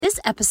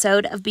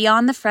episode of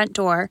Beyond the Front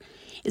Door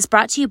is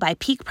brought to you by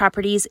Peak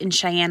Properties in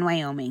Cheyenne,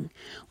 Wyoming.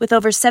 With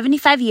over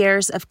 75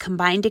 years of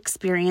combined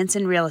experience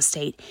in real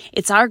estate,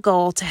 it's our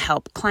goal to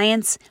help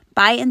clients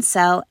buy and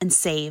sell and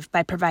save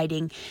by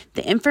providing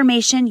the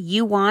information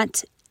you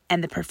want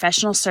and the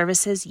professional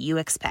services you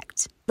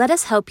expect. Let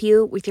us help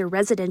you with your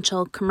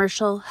residential,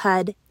 commercial,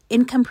 HUD,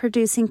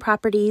 income-producing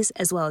properties,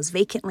 as well as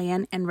vacant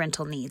land and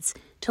rental needs.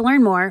 To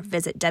learn more,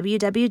 visit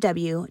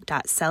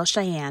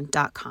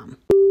www.sellcheyenne.com.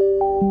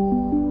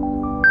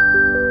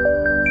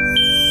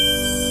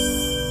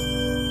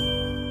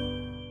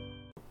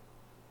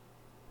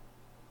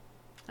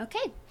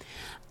 Okay,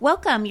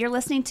 welcome. You're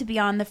listening to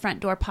Beyond the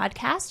Front Door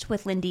podcast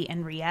with Lindee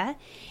and Rhea,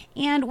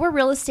 and we're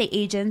real estate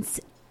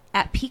agents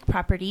at Peak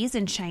Properties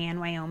in Cheyenne,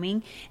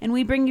 Wyoming, and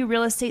we bring you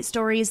real estate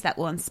stories that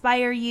will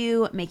inspire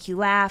you, make you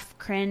laugh,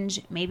 cringe,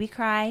 maybe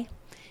cry.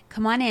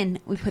 Come on in.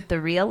 We put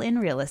the real in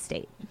real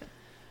estate.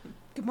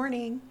 Good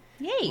morning.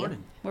 Yay. Good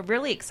morning. We're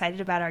really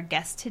excited about our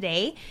guest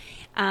today.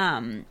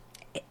 It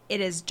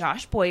is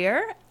Josh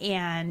Boyer,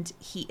 and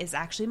he is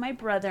actually my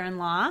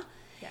brother-in-law.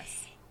 Yes.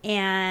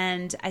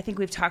 And I think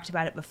we've talked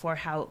about it before,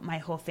 how my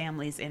whole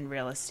family's in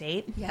real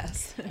estate.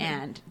 Yes.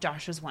 And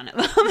Josh was one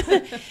of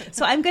them.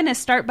 So I'm going to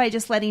start by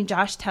just letting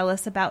Josh tell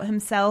us about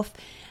himself.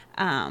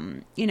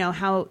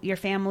 How your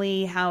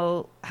family,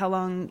 how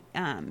long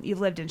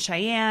you've lived in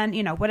Cheyenne,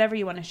 whatever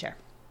you want to share.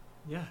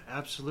 Yeah,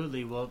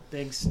 absolutely. Well,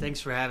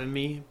 thanks for having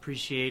me.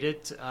 Appreciate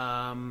it.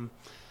 I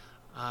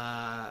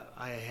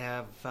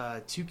have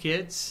 2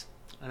 kids,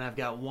 and I've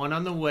got one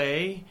on the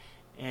way.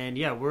 And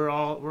yeah, we're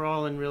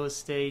all in real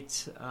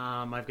estate.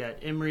 I've got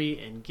Emery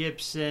and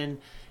Gibson,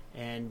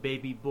 and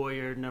baby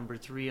Boyer number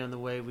 3 on the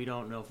way. We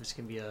don't know if it's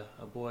gonna be a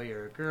boy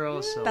or a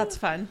girl. So That's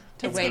fun.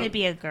 It's going to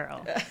be a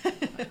girl.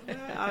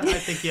 I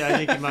think you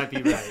might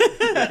be right.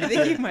 I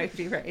think you might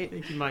be right. I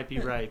think you might be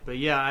right. But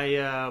yeah,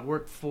 I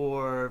work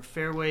for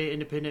Fairway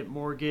Independent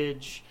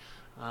Mortgage,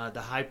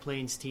 the High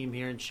Plains team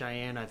here in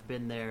Cheyenne. I've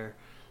been there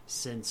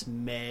since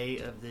May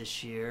of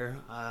this year.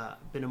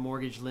 Been a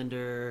mortgage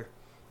lender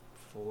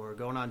for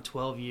going on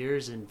 12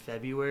 years in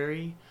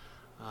February.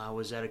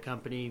 Was at a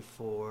company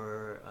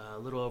for a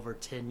little over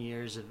 10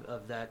 years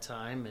of that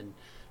time, and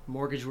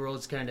mortgage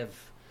world's kind of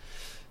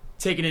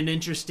taken an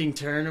interesting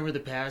turn over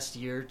the past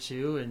year or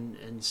two,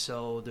 and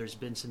so there's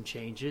been some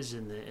changes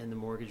in the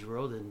mortgage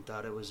world, and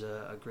thought it was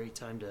a great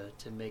time to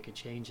make a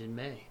change in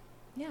May.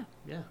 Yeah,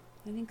 Yeah.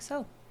 I think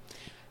so.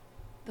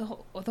 The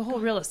whole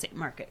real estate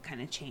market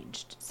kind of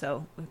changed,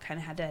 so we kind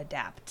of had to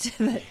adapt.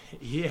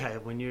 Yeah,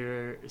 when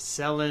you're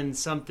selling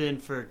something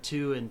for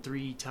 2 and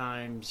 3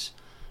 times,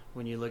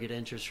 when you look at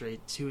interest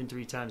rate, 2 and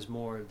 3 times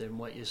more than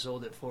what you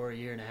sold it for a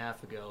year and a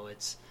half ago,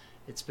 it's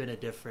been a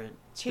different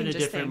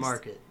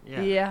market.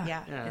 Yeah,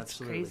 it's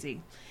absolutely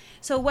crazy.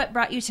 So, what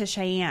brought you to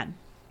Cheyenne?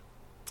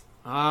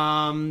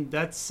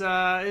 That's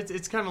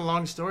it's kind of a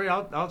long story.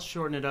 I'll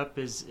shorten it up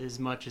as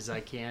much as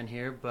I can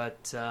here,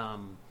 but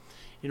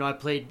I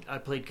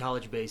played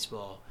college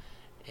baseball,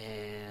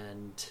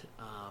 and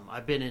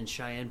I've been in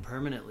Cheyenne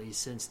permanently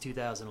since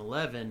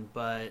 2011,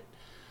 but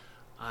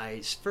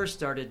I first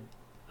started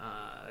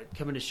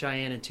coming to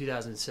Cheyenne in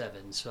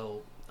 2007.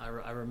 So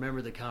I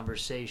remember the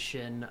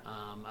conversation.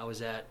 I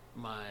was at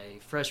my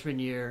freshman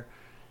year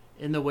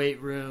in the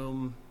weight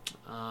room.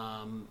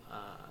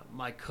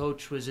 My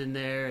coach was in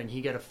there, and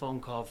he got a phone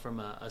call from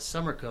a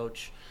summer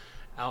coach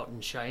out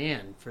in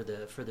Cheyenne for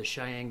the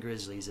Cheyenne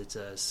Grizzlies. It's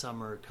a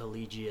summer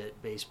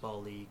collegiate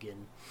baseball league,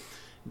 and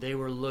they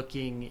were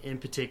looking in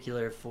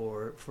particular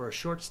for a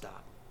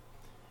shortstop.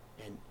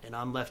 And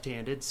I'm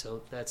left-handed,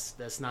 so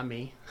that's not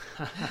me.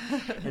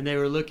 And they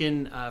were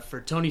looking for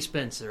Tony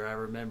Spencer. I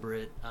remember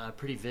it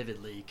pretty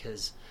vividly,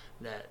 because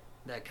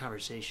that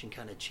conversation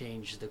kind of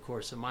changed the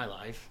course of my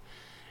life.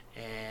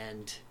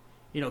 And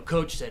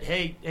coach said,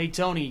 "Hey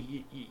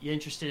Tony, you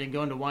interested in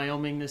going to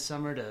Wyoming this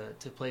summer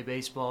to play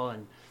baseball?"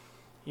 And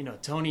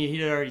Tony,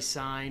 he'd already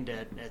signed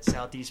at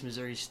Southeast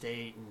Missouri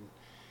State, and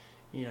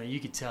you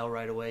could tell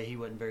right away he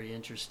wasn't very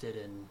interested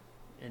in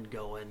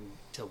going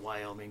to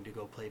Wyoming to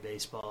go play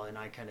baseball. And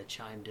I kind of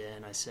chimed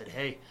in. I said,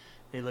 "Hey,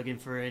 they looking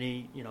for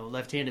any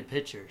left-handed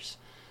pitchers?"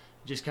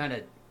 Just kind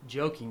of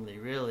jokingly,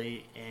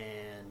 really.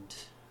 And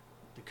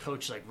the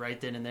coach, like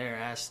right then and there,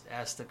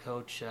 asked the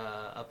coach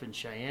up in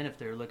Cheyenne if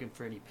they were looking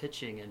for any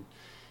pitching, and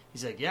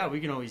he's like, "Yeah, we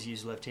can always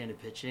use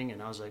left-handed pitching."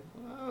 And I was like,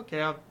 well,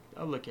 "Okay,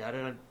 I'll look at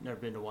it." I've never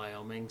been to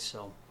Wyoming,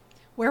 so.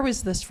 Where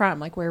was this from?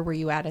 Like, where were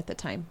you at the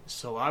time?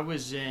 So I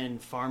was in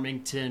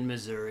Farmington,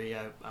 Missouri.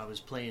 I was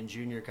playing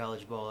junior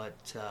college ball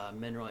at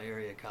Mineral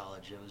Area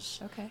College. It was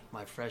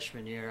my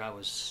freshman year. I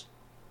was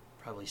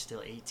probably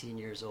still 18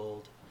 years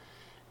old.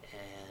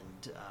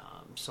 And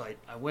so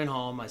I went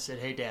home. I said,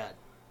 "Hey, Dad,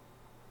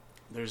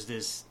 there's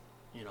this,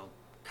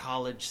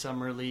 college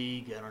summer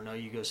league. I don't know,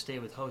 you go stay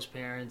with host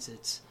parents.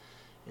 It's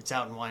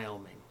out in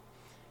Wyoming."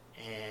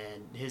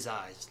 And his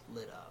eyes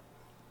lit up,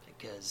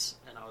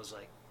 and I was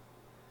like,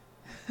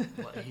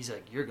 what? He's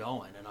like, "You're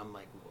going?" And I'm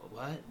like,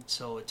 "What?"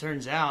 So it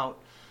turns out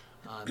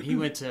he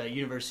went to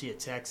University of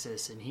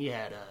Texas, and he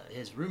had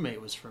his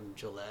roommate was from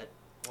Gillette,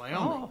 Wyoming.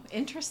 Oh,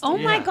 interesting. Oh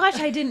my Yeah. gosh,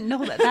 I didn't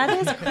know that. That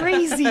is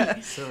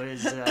crazy. So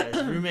his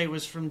roommate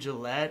was from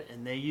Gillette,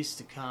 and they used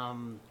to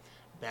come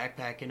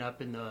backpacking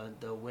up in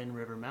the Wind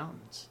River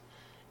Mountains.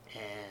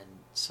 And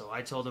so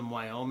I told him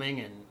Wyoming,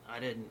 and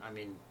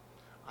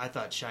I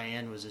thought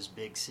Cheyenne was this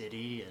big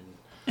city,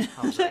 and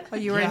I was like,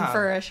 Well, you were yeah, in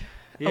for a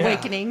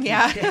awakening,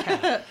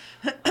 yeah.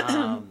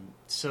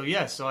 So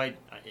I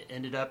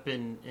ended up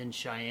in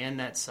Cheyenne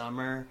that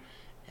summer,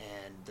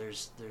 and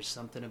there's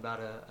something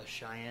about a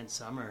Cheyenne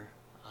summer.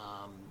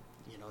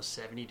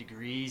 70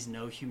 degrees,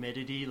 no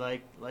humidity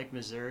like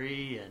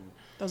Missouri, and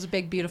Those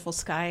big, beautiful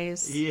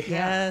skies. Yeah.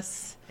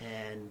 Yes.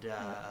 and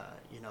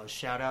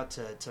shout out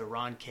to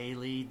Ron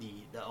Cayley,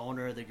 the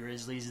owner of the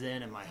Grizzlies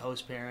then, and my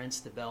host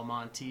parents, the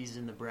Belmontes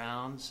and the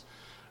Browns,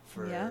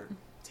 for Yeah.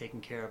 taking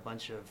care of a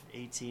bunch of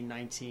 18,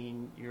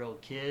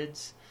 19-year-old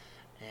kids.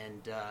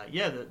 And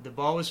the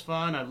ball was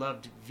fun. I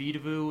loved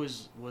Vitavu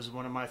was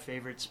one of my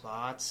favorite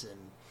spots,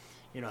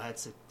 and had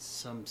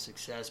some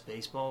success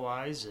baseball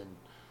wise, and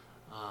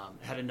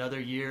had another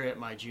year at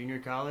my junior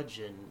college,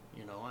 and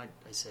I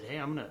said, hey,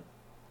 I'm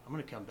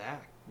gonna come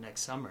back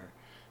next summer.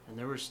 And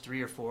there was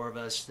 3 or 4 of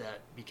us that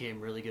became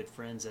really good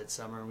friends that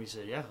summer, and we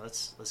said, yeah,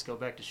 let's go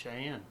back to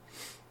Cheyenne.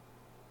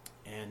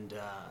 And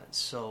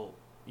so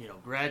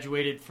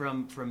graduated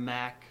from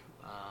Mac,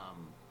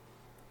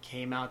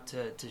 came out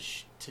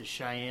to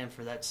Cheyenne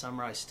for that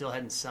summer. I still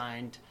hadn't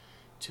signed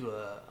to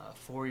a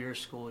 4-year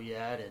school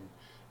yet, and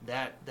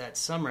that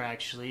summer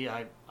actually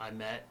I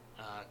met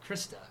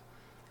Krista.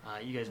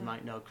 You guys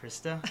might know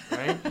Krista,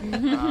 right?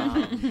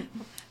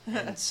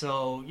 And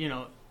so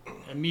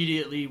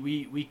immediately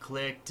we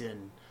clicked,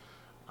 and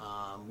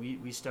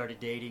we started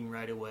dating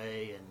right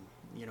away,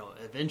 and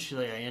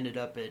eventually I ended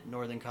up at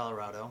Northern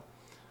Colorado.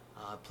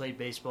 Played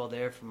baseball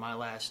there for my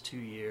last 2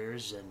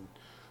 years, and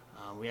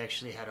we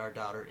actually had our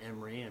daughter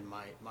Emery in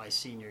my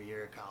senior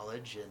year of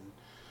college. And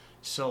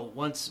so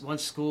once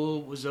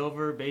school was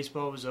over,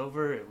 baseball was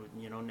over, it would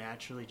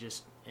naturally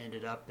just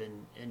ended up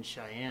in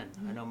Cheyenne.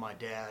 Mm-hmm. I know my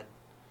dad,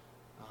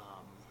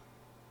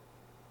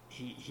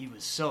 he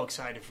was so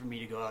excited for me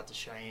to go out to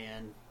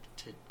Cheyenne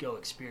to go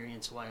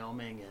experience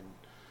Wyoming, and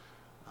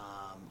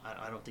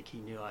I don't think he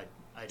knew I'd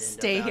end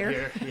Stay up out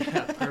here.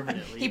 yeah,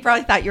 permanently. He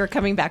probably thought you were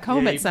coming back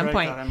home Yeah, at some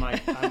point. I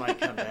might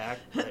come back.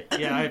 But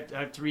yeah, I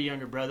have 3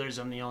 younger brothers.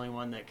 I'm the only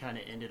one that kind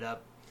of ended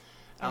up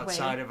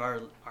outside of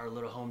our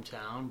little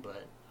hometown.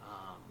 But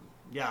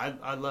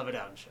I love it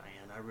out in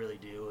Cheyenne. I really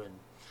do. And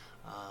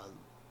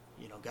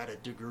got a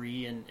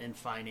degree in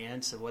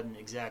finance. I wasn't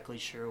exactly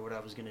sure what I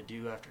was going to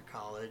do after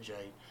college.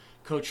 I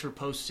coached for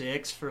Post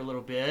 6 for a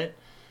little bit.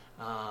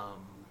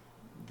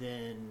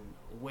 Then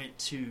went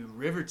to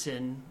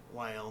Riverton,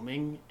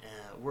 Wyoming,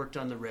 worked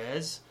on the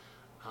res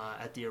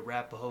at the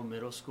Arapahoe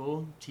Middle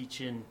School,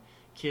 teaching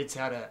kids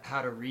how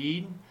to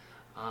read.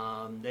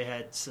 They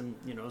had some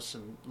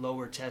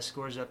lower test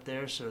scores up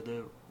there, so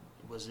there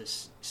was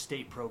this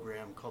state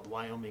program called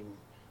Wyoming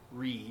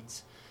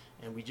Reads,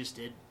 and we just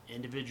did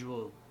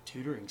individual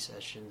tutoring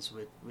sessions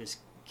with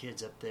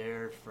kids up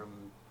there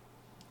from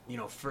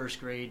first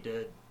grade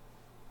to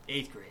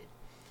 8th grade.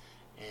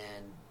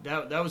 And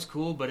that was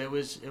cool, but it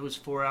was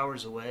 4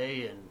 hours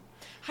away. And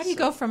how do you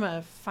go from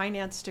a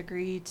finance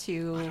degree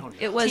to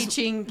it was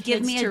teaching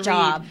give kids me to a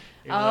job?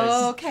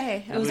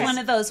 Okay. It was one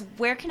of those,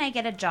 where can I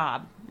get a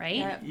job,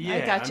 right? Yeah,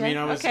 I gotcha.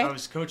 I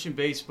was coaching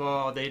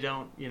baseball. They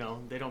don't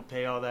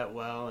pay all that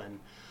well, and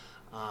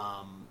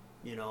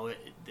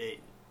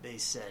they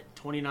said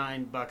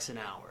 $29 an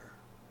hour,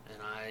 and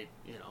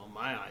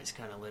my eyes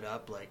kind of lit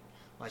up like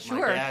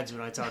sure. my dad's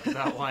when I talk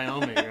about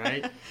Wyoming,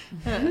 right?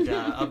 And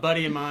a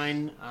buddy of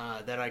mine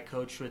that I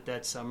coached with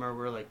that summer,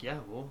 we're like, yeah,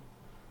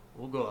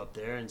 we'll go up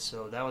there. And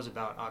so that was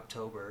about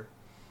October.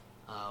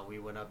 We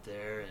went up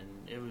there,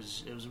 and it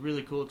was a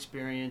really cool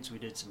experience. We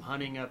did some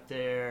hunting up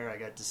there. I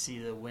got to see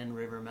the Wind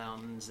River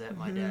Mountains that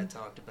my dad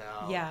talked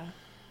about. Yeah.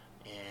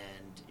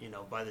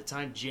 And by the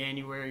time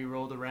January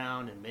rolled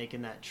around and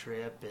making that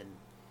trip and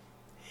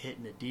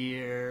hitting a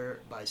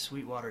deer by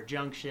Sweetwater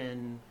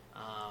Junction,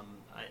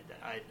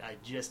 I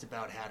just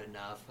about had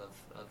enough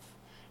of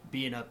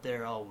being up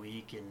there all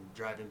week and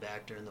driving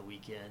back during the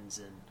weekends.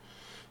 And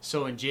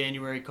so in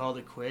January called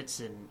it quits,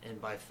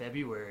 and by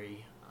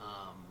February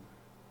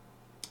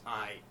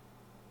I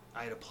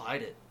had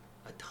applied at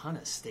a ton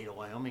of state of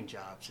Wyoming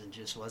jobs and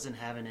just wasn't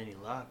having any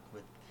luck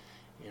with,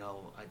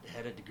 I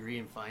had a degree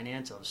in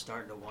finance. I was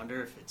starting to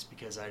wonder if it's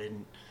because I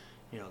didn't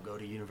go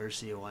to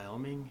University of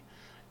Wyoming.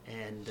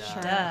 And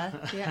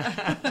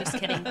Yeah. Just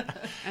kidding.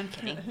 I'm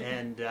kidding.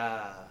 And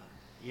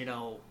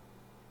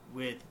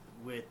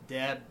with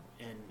Deb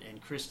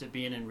and Krista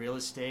being in real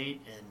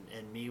estate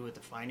and me with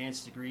the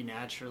finance degree,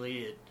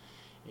 naturally it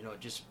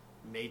just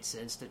made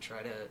sense to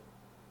try to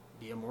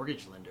be a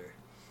mortgage lender.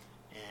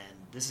 And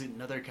this is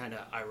another kind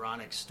of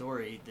ironic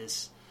story.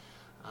 This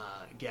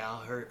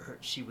gal,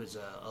 she was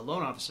a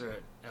loan officer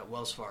at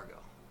Wells Fargo,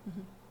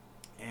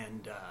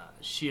 and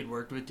she had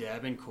worked with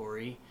Deb and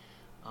Corey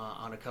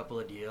on a couple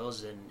of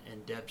deals,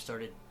 and Deb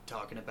started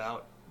talking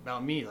about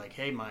me, like,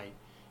 hey, my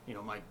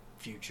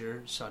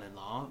future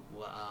son-in-law.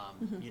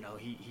 You know,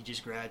 he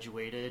just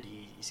graduated.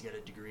 He's got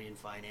a degree in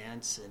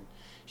finance, and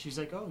she's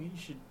like, "Oh, you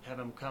should have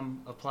him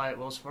come apply at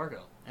Wells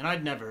Fargo." And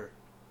I'd never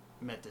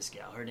met this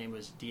gal. Her name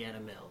was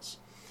Deanna Mills,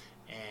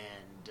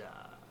 and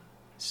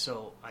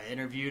so I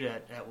interviewed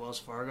at Wells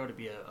Fargo to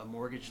be a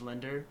mortgage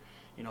lender.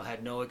 You know,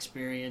 had no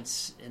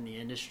experience in the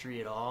industry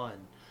at all,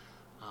 and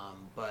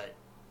but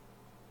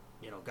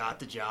you know, got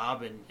the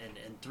job,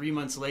 and 3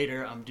 months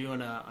later, I'm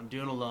doing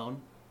a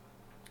loan.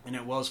 And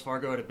at Wells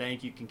Fargo, at a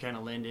bank, you can kind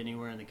of lend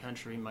anywhere in the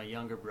country. My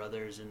younger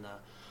brother's in the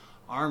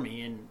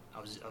Army, and I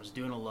was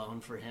doing a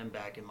loan for him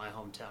back in my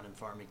hometown in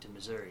Farmington,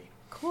 Missouri.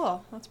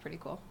 Cool. That's pretty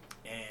cool.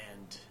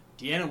 And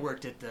Deanna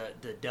worked at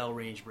the Del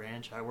Range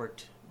branch. I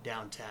worked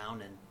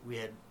downtown, and we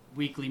had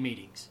weekly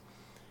meetings.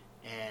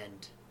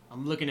 And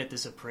I'm looking at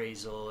this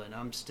appraisal, and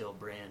I'm still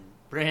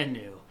brand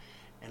new.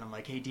 And I'm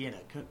like, "Hey, Deanna,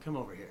 come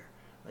over here.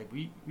 Like,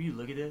 will you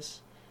look at this?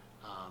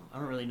 I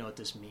don't really know what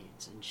this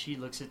means." And she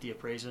looks at the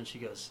appraisal, and she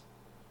goes,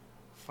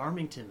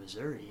 "Farmington,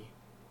 Missouri?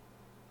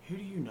 Who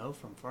do you know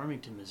from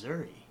Farmington,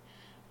 Missouri?"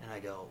 And I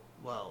go,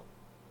 "Well,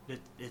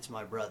 it's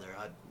my brother.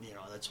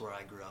 That's where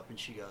I grew up." And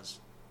she goes,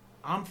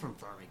 "I'm from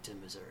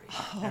Farmington, Missouri."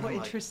 Oh,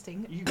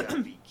 interesting. Like, you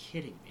gotta be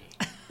kidding me.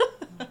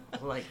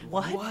 Like,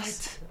 what? Are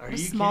what a you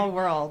small kidding?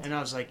 world. And I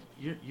was like,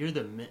 "You're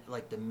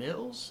the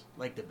Mills,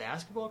 like the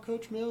basketball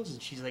coach Mills?"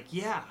 And she's like,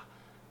 "Yeah."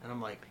 And I'm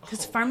like,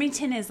 because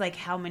Farmington is like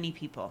how many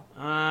people?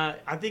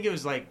 I think it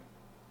was like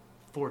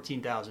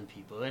 14,000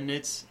 people, and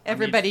it's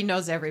everybody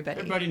knows everybody.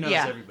 Everybody knows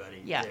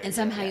everybody. Yeah, there. And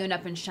somehow you end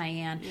up in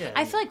Cheyenne. Yeah.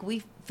 I feel like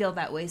we feel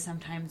that way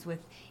sometimes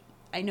with.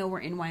 I know we're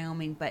in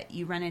Wyoming, but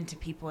you run into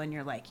people and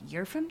you're like,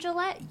 "You're from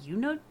Gillette."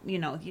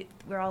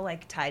 We're all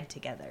like tied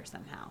together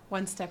somehow.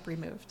 One step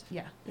removed.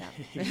 Yeah.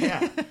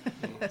 Yeah.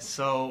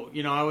 So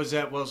I was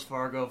at Wells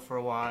Fargo for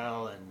a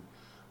while, and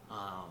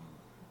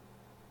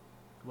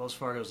Wells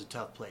Fargo is a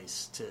tough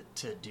place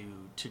to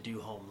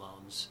do home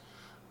loans.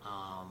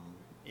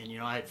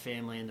 And I had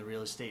family in the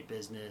real estate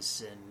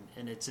business,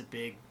 and it's a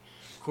big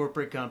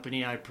corporate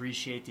company. I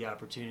appreciate the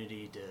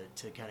opportunity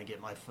to kind of get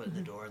my foot in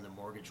the door in the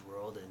mortgage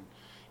world, and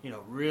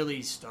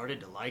really started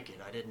to like it.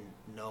 I didn't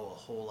know a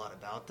whole lot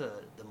about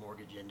the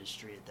mortgage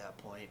industry at that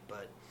point,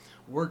 but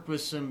worked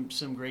with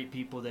some great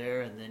people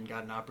there, and then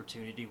got an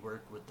opportunity to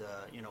work with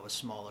a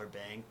smaller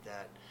bank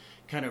that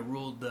kind of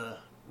ruled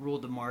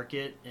the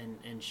market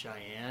in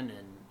Cheyenne,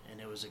 and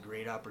it was a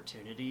great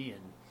opportunity,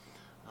 and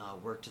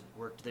worked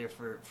there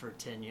for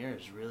 10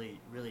 years.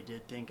 Really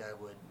did think I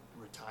would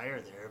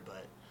retire there,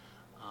 but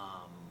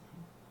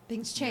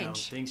things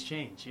change. Things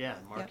change. Yeah,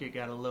 the market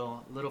got a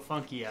little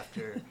funky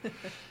after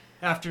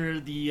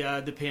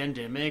the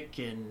pandemic,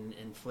 and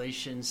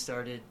inflation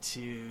started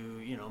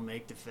to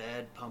make the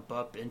Fed pump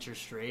up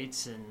interest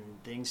rates, and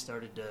things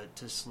started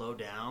to slow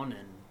down,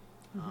 and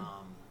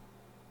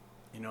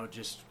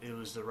it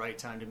was the right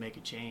time to make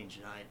a change,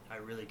 and I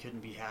really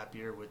couldn't be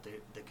happier with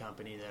the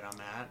company that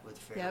I'm at with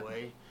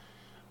Fairway. Yep.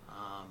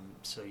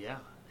 So yeah,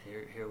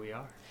 here we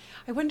are.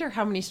 I wonder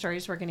how many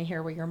stories we're going to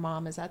hear where your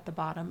mom is at the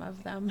bottom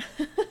of them.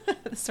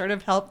 Sort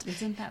of helped.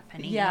 Isn't that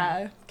funny?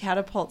 Yeah,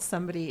 catapult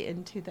somebody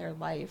into their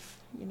life.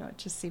 It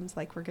just seems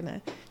like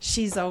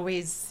she's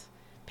always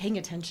paying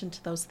attention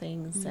to those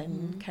things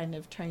and kind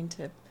of trying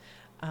to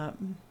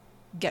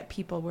get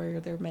people where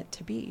they're meant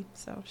to be.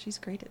 So she's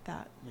great at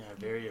that. Yeah,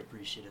 very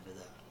appreciative of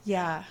that.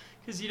 Yeah.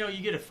 Because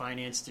you get a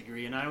finance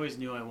degree, and I always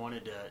knew I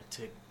wanted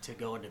to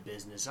go into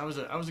business. I was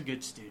a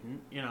good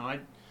student. I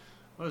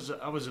was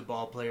a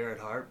ball player at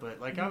heart,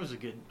 but I was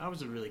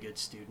a really good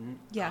student.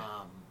 Yeah.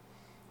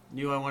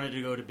 Knew I wanted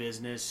to go to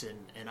business,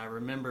 and I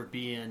remember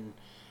being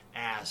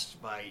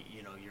asked by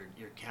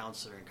your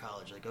counselor in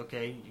college, like,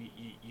 "Okay,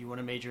 you want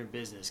to major in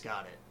business,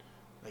 got it.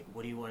 Like,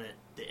 what do you want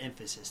the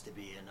emphasis to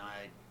be?" And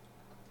I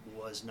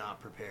was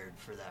not prepared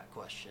for that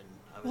question.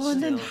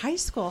 And then high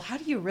school, how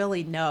do you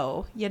really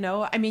know?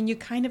 I mean, you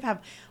kind of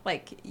have,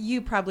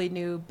 you probably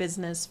knew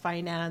business,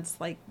 finance,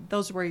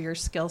 those were your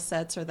skill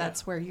sets, or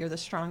that's where you're the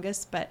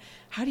strongest. But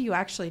how do you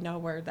actually know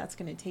where that's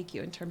going to take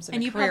you in terms of a career?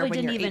 And you probably when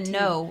didn't you're even 18?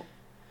 know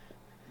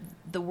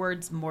the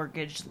words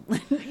mortgage.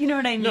 You know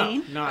what I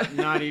mean? No,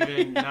 not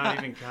even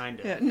kind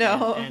of. Yeah,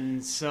 no.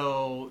 And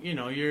so,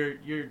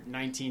 you're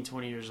 19,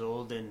 20 years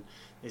old, and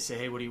they say,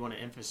 "Hey, what do you want to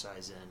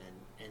emphasize in?"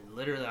 And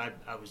literally,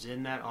 I was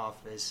in that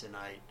office, and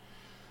I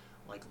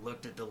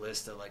looked at the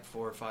list of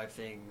 4 or 5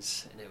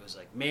 things, and it was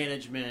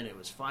management, it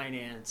was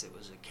finance, it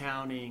was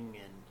accounting,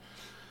 and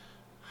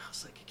I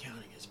was like,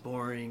 accounting is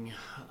boring.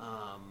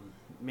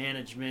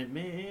 Management,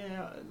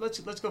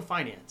 let's go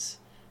finance.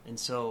 And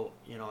so,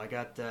 I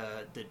got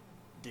the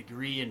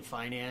degree in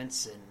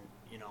finance, and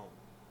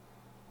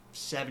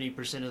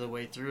 70% of the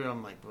way through,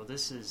 I'm like, well,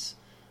 this is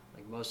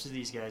most of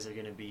these guys are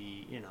going to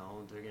be,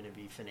 they're going to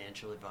be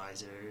financial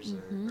advisors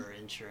or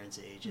insurance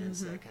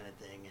agents, that kind of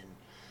thing,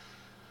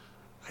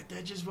 and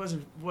that just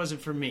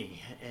wasn't for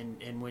me.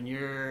 And when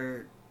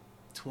you're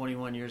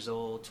 21 years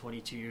old,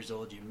 22 years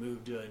old, you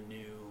move to a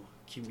new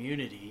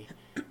community,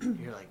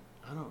 you're like,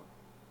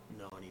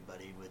 know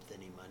anybody with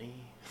any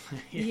money.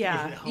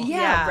 Yeah. You know?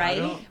 Yeah,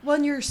 right? Well,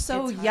 and you're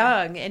so It's hard.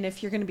 young, and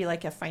if you're going to be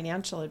like a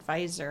financial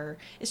advisor,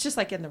 it's just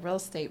like in the real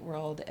estate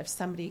world. If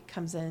somebody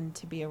comes in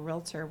to be a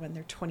realtor when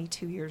they're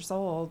 22 years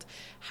old,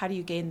 how do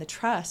you gain the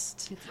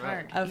trust It's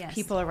Right. hard. of Yes.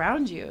 people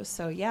around you?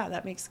 So yeah,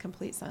 that makes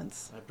complete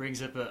sense. That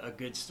brings up a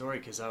good story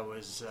because I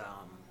was,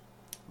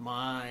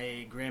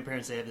 my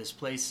grandparents, they have this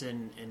place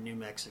in New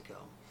Mexico.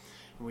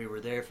 And we were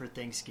there for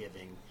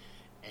Thanksgiving.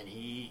 And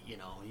he, you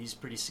know, he's a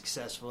pretty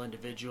successful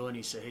individual. And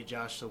he said, "Hey,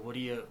 Josh, so what do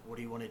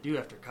you want to do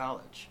after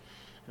college?"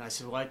 And I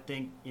said, "Well, I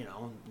think, you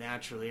know,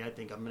 naturally, I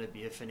think I'm going to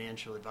be a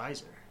financial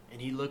advisor."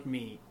 And he looked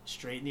me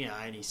straight in the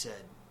eye and he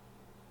said,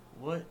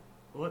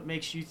 What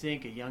makes you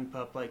think a young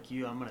pup like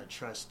you, I'm going to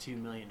trust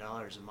 $2 million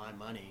of my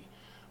money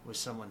with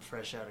someone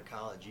fresh out of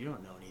college? You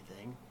don't know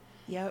anything.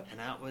 Yep. And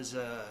that was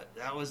a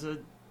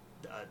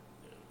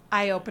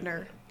Eye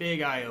opener.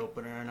 big eye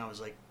opener. And I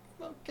was like,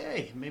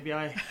 okay, maybe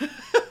I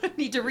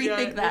Need to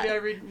rethink that.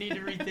 Maybe I need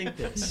to rethink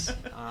this.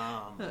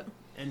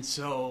 And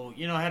so,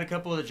 you know, I had a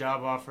couple of the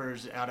job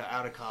offers out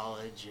of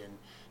college, and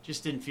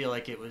just didn't feel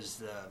like it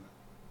was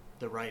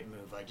the right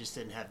move. I just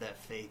didn't have that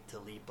faith to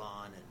leap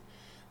on, and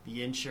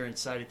the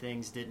insurance side of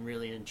things didn't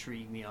really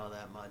intrigue me all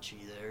that much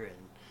either. And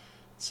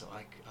so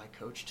I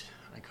coached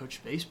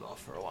baseball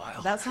for a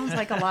while. That sounds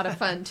like a lot of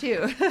fun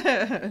too.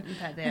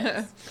 That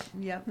is.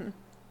 Yep.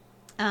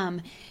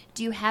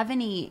 Do you have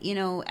any, you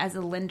know, as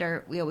a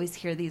lender, we always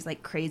hear these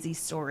like crazy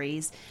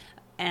stories,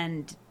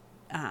 and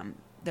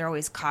they're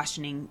always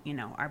cautioning, you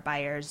know, our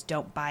buyers,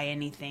 don't buy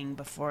anything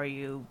before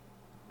you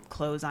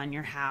close on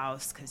your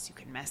house because you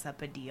can mess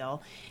up a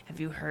deal. Have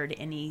you heard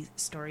any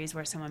stories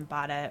where someone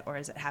or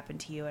has it happened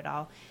to you at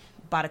all,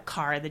 bought a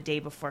car the day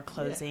before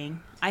closing?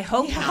 Yeah. I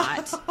hope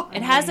not.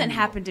 It hasn't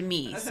happened to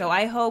me, so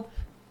I hope.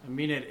 I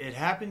mean, it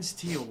happens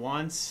to you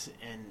once,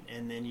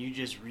 and then you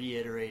just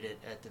reiterate it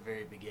at the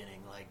very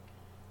beginning. Like,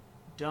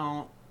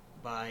 don't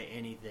buy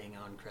anything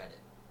on credit.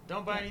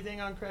 Don't buy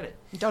anything on credit.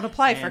 Don't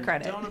apply for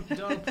credit.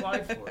 Don't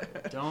apply for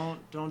it.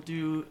 Don't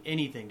do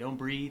anything. Don't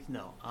breathe.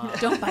 No.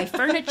 Don't buy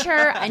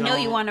furniture. I know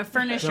you want to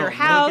furnish your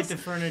house. Don't look at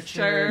the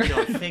furniture.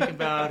 Sure. Don't think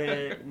about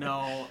it.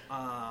 No.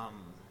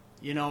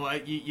 You know,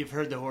 you've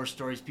heard the horror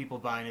stories. People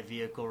buying a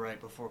vehicle right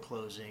before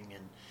closing,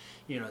 and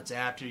you know, it's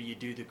after you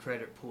do the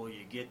credit pull,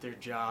 you get their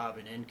job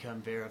and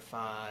income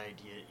verified.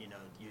 You know,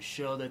 you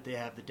show that they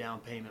have the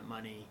down payment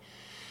money.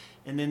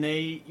 And then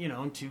they, you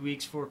know, in 2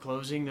 weeks before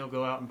closing, they'll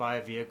go out and buy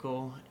a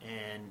vehicle,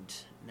 and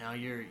now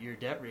your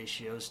debt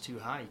ratio is too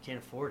high. You can't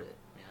afford it,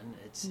 man.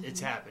 It's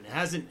happened. It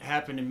hasn't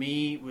happened to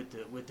me with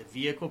the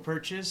vehicle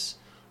purchase.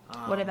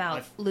 What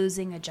about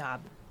losing a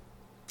job?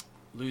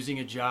 Losing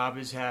a job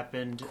has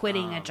happened.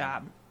 Quitting a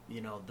job.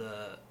 You know,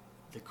 the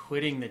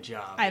quitting the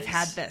job. I've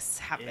had this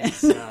happen.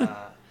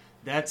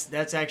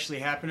 That's actually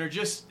happened, or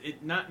just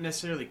not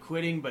necessarily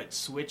quitting, but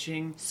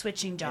switching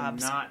jobs, and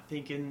not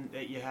thinking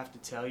that you have to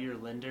tell your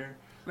lender.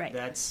 Right.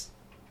 That's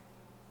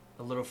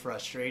a little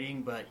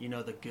frustrating, but you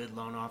know, the good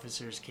loan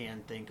officers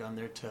can think on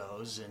their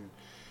toes, and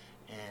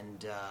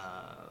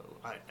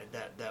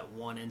that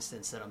one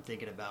instance that I'm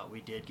thinking about, we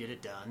did get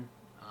it done.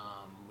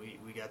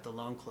 We got the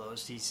loan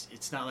closed.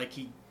 It's not like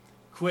he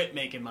quit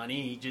making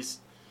money. He just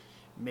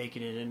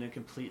making it in a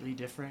completely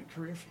different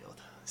career field.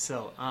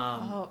 So,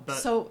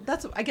 so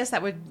that's, I guess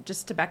that would,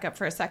 just to back up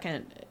for a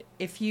second,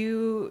 if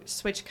you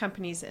switch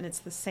companies and it's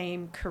the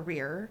same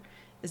career,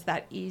 is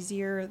that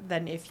easier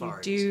than if you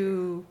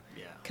do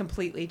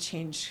completely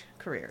change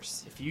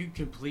careers? If you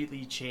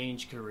completely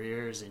change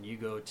careers and you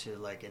go to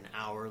like an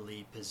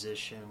hourly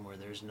position where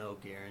there's no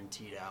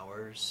guaranteed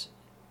hours,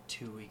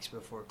 2 weeks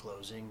before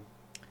closing,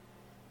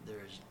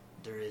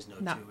 there is no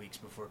 2 weeks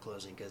before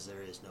closing, because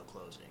there is no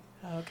closing.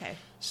 Okay.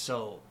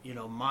 So, you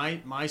know,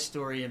 my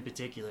story in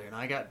particular, and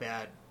I got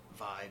bad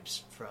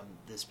vibes from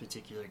this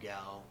particular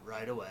gal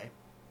right away.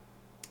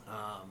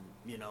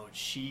 You know,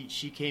 she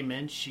came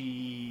in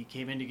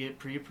to get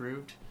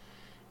pre-approved,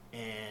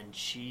 and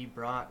she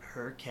brought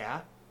her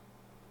cat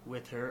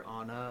with her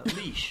on a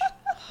leash.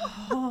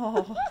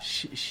 Oh.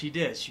 She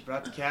did. She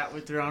brought the cat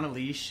with her on a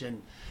leash,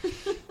 and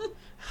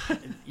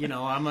you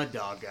know, I'm a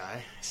dog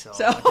guy, so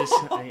I just,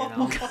 you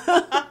know,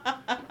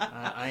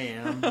 I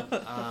am.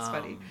 That's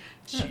funny.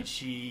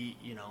 She,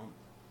 you know,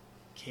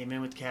 came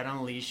in with the cat on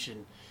a leash,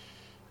 and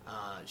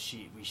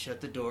we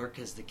shut the door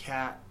because the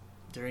cat,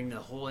 during the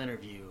whole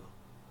interview,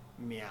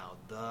 meowed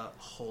the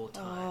whole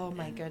time. Oh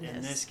my goodness!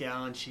 And this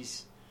gal, and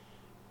she's,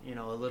 you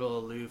know, a little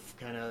aloof,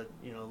 kind of,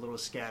 you know, a little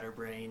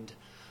scatterbrained.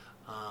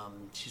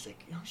 She's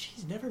like, you know,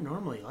 she's never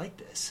normally like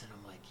this, and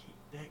I'm like,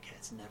 that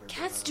cat's never.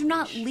 Cats do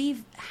not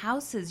leave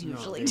houses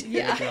usually. No,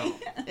 they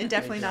don't. And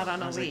definitely not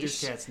on a leash. Like,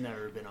 this cat's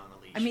never been on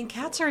a leash. I mean,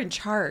 before. Cats are in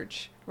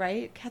charge,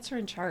 right? Cats are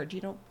in charge.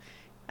 You don't.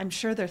 I'm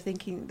sure they're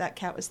thinking, that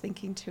cat was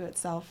thinking to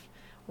itself,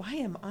 "Why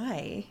am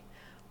I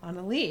on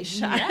a leash?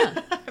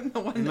 Yeah. I'm the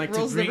one and that like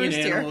rules to bring the an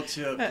roost animal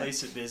here." to a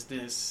place of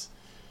business.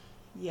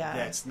 Yeah.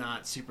 That's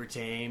not super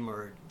tame,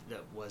 or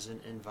that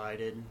wasn't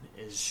invited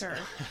is sure,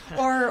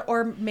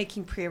 or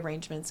making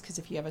prearrangements, because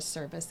if you have a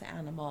service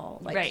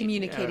animal, like Right.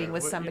 communicating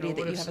with somebody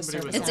that you have a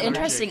service It's animal.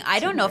 interesting. I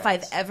don't know if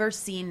I've ever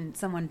seen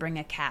someone bring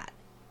a cat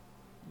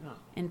No.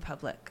 in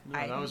public.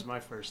 No, that was my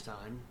first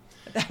time.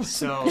 That was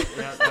So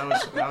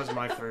that was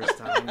my first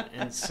time,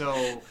 and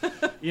so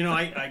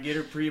I get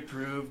her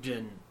pre-approved,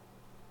 and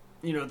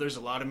there's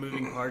a lot of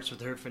moving parts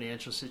with her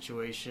financial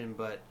situation,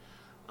 but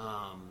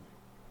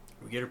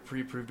we get her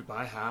pre-approved to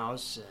buy a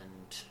house,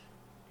 and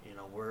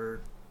we're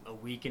a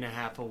week and a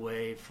half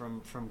away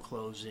from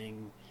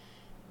closing,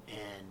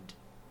 and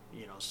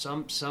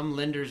some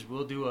lenders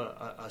will do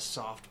a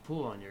soft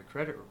pull on your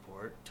credit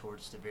report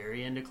towards the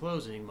very end of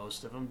closing.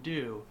 Most of them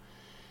do,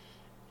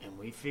 and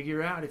we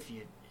figure out if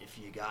you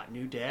got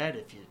new debt,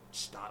 if you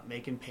stopped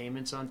making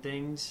payments on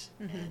things,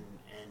 Mm-hmm.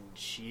 and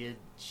she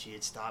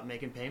had stopped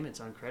making payments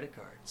on credit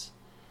cards.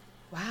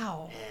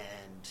 Wow.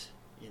 And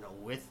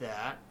with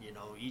that,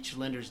 each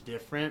lender's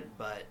different,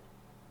 but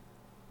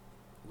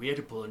we had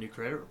to pull a new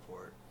credit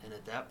report, and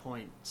at that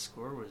point,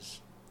 score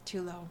was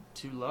Too low.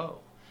 too low.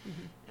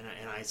 Mm-hmm.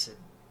 And I said,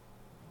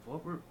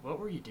 what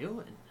were you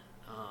doing?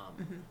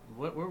 Mm-hmm.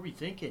 What were we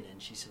thinking?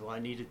 And she said, well, I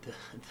needed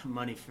the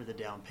money for the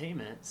down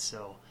payment,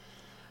 so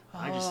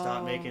I just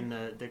stopped making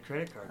the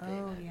credit card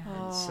payment.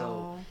 yeah. And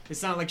so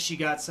it's not like she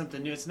got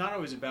something new. It's not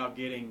always about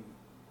getting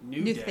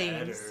new debt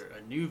things. or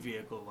a new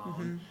vehicle loan.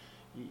 Mm-hmm.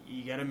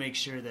 You got to make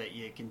sure that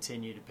you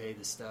continue to pay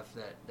the stuff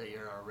that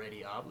you're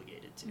already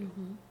obligated to.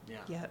 Mm-hmm. Yeah.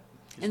 Yep.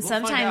 'Cause And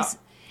we'll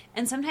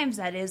find sometimes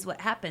that is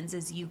what happens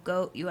is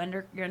you're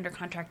under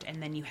contract,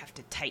 and then you have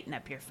to tighten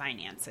up your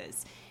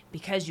finances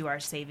because you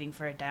are saving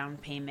for a down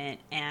payment,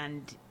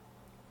 and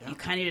you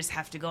kind of just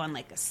have to go on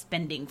like a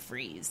spending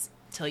freeze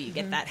till you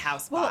get that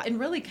house Well, bought. and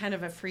really kind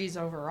of a freeze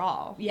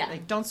overall. Yeah.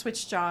 Like, don't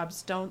switch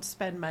jobs, don't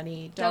spend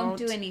money, Don't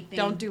do anything.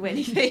 Don't do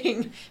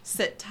anything.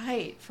 Sit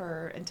tight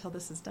until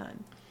this is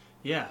done.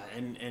 Yeah,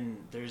 and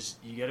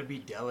you got to be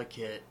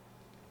delicate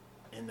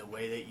in the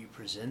way that you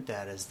present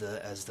that as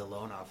the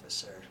loan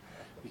officer,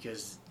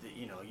 because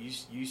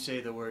you say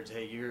the words,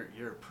 hey,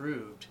 you're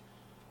approved,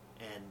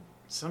 and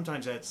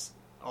sometimes that's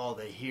all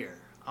they hear.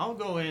 I'll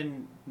go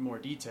in more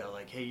detail,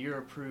 like, hey, you're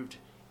approved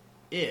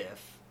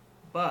if,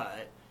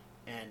 but,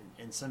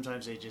 and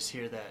sometimes they just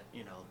hear that,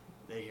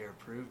 they hear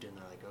approved, and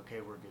they're like,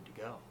 okay, we're good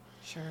to go.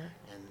 Sure.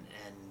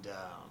 And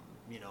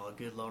a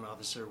good loan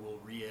officer will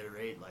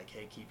reiterate, like,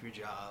 hey, keep your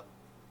job.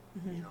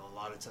 Mm-hmm. A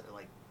lot of time,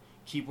 like,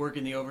 keep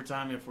working the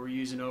overtime. If we're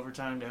using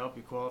overtime to help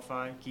you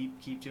qualify,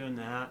 keep doing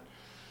that.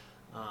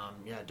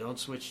 Don't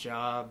switch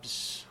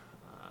jobs.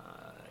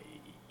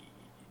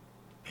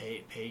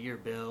 Pay your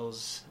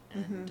bills,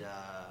 and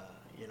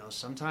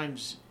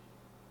sometimes,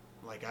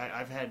 like,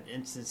 I've had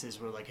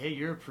instances where, like, hey,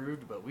 you're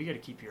approved, but we got to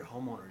keep your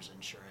homeowner's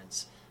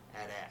insurance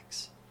at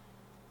X.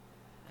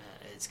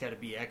 It's got to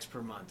be X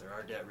per month, or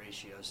our debt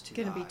ratio is too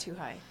high. Going to be too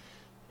high.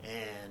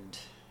 And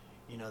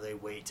they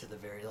wait to the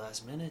very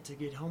last minute to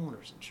get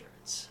homeowner's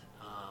insurance.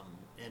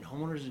 And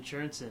homeowner's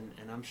insurance,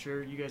 and I'm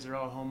sure you guys are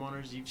all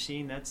homeowners. You've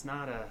seen that's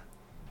not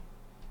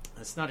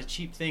a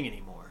cheap thing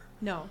anymore.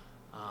 No.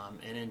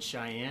 And in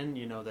Cheyenne,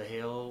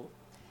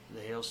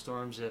 the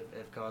hailstorms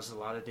have caused a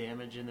lot of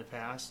damage in the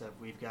past.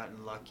 We've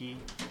gotten lucky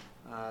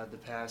the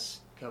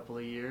past couple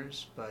of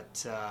years, but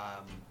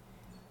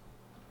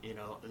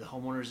the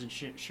homeowners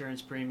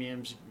insurance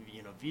premiums,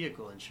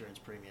 vehicle insurance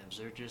premiums,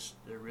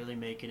 they're really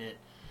making it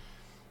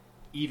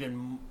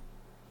even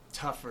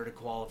tougher to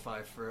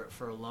qualify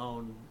for a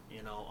loan,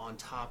 on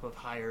top of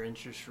higher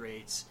interest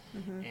rates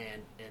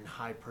and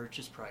high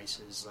purchase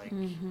prices, like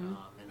and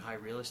high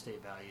real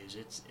estate values.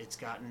 It's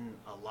gotten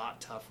a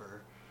lot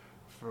tougher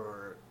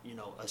for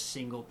a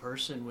single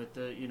person with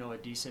a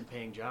decent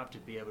paying job to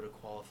be able to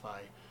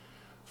qualify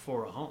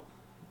for a home.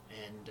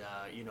 And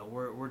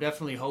we're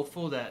definitely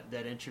hopeful that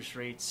interest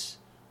rates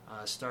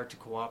start to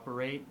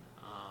cooperate.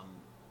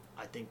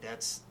 I think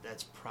that's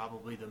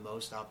probably the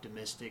most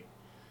optimistic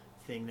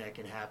thing that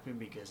can happen,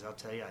 because I'll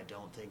tell you, I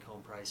don't think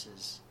home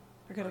prices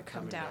Are going to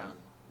come coming down.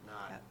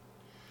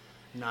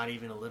 Not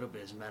even a little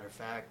bit. As a matter of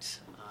fact,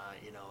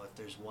 if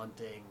there's one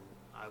thing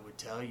I would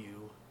tell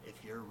you,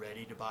 if you're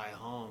ready to buy a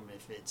home,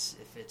 if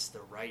it's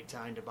the right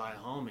time to buy a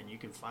home, and you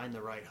can find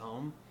the right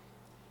home,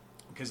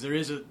 because there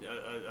is a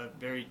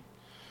very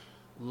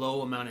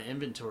low amount of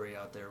inventory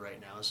out there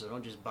right now, so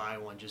don't just buy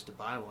one just to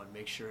buy one.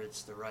 Make sure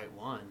it's the right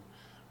one.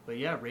 But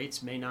yeah,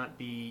 rates may not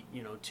be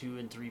 2%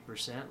 and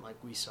 3% like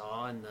we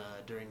saw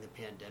during the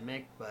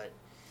pandemic. But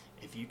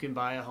if you can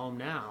buy a home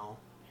now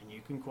and you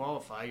can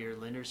qualify, your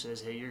lender says,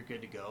 hey, you're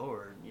good to go.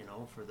 Or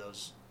for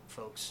those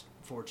folks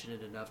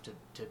fortunate enough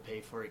to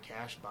pay for it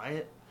cash,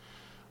 buy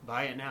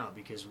it now,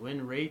 because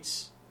when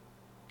rates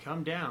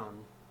come down,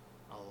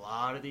 a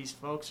lot of these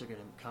folks are going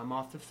to come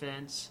off the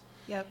fence.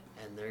 Yep.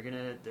 And they're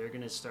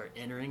gonna start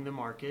entering the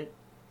market,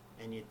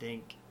 and you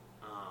think.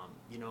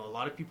 A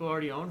lot of people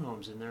already own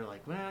homes, and they're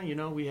like,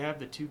 well, we have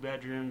the 2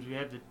 bedrooms, we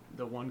have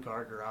the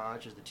 1-car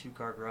garage or the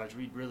 2-car garage.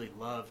 We'd really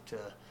love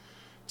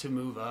to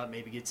move up,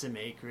 maybe get some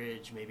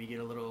acreage, maybe get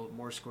a little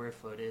more square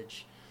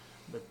footage.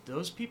 but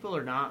those people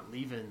are not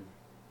leaving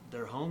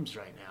their homes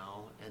right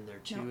now, and their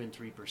 2 and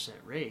 3%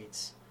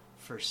 rates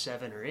for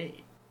 7 or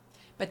 8.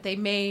 But they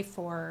may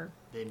for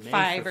They may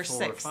 5 for or 4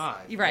 6. or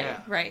 5. Right,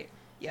 yeah. right.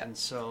 Yeah. And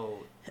so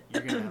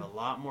you're going to have a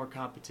lot more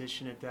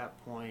competition at that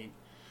point.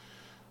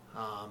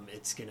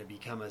 It's going to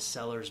become a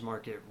seller's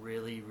market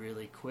really,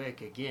 really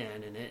quick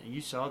again. And you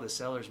saw the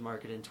seller's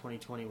market in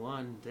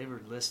 2021. They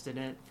were listing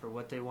it for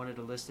what they wanted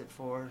to list it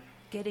for.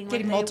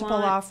 Getting multiple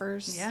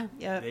offers. Yeah.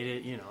 Yeah. They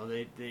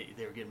did,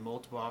 they were getting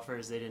multiple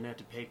offers. They didn't have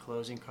to pay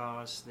closing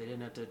costs. They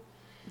didn't have to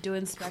do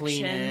inspections.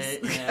 Clean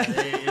it.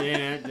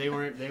 Yeah, they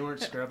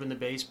weren't scrubbing the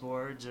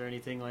baseboards or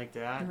anything like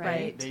that.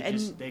 Right.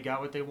 They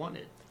got what they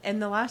wanted.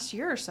 And the last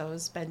year or so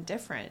has been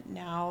different.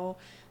 Now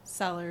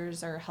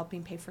sellers are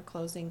helping pay for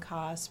closing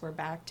costs. We're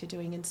back to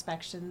doing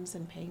inspections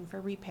and paying for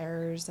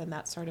repairs and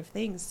that sort of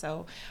thing.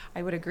 So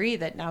I would agree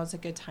that now is a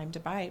good time to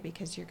buy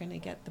because you're going to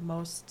get the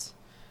most,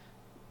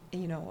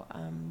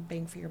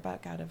 bang for your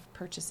buck out of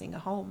purchasing a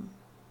home.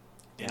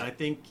 And I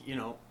think,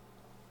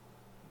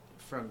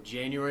 from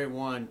January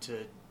 1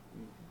 to,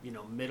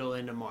 middle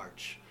into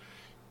March,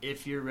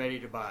 if you're ready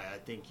to buy, I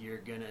think you're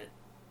gonna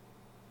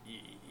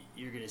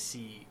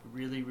see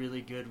really,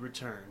 really good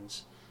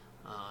returns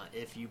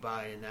if you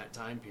buy in that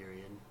time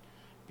period.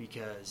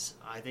 Because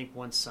I think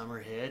once summer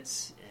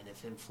hits, and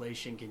if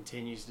inflation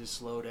continues to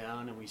slow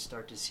down, and we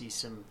start to see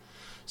some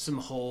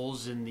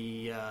holes in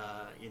the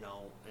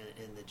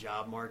in the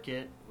job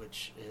market,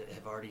 which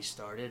have already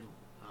started,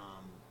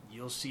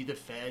 you'll see the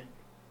Fed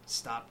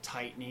stop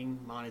tightening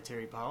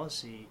monetary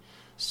policy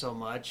so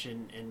much,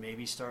 and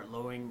maybe start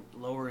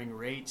lowering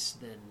rates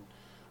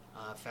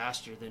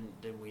faster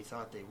than we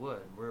thought they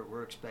would.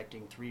 We're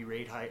expecting 3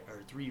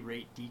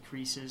 rate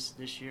decreases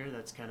this year.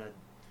 That's kind of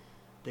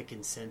the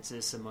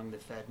consensus among the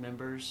Fed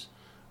members.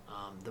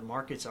 The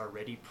market's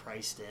already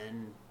priced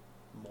in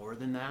more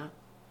than that.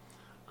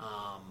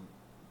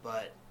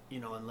 But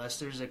unless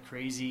there's a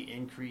crazy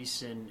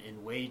increase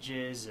in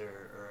wages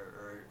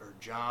or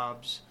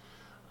jobs,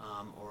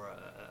 or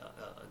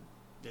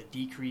a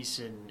decrease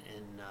in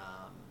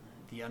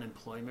the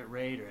unemployment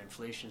rate, or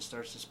inflation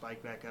starts to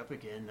spike back up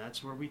again,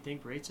 that's where we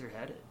think rates are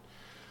headed.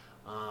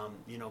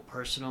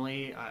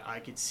 Personally, I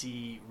could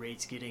see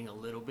rates getting a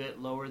little bit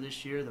lower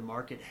this year. The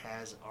market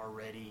has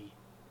already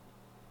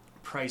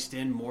priced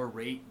in more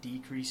rate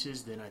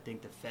decreases than I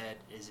think the Fed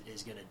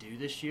is going to do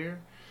this year.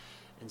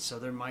 And so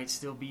there might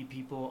still be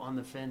people on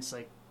the fence,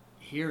 like,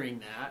 hearing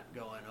that,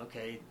 going,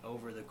 okay,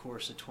 over the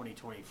course of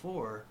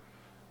 2024,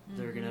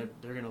 they're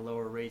gonna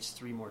lower rates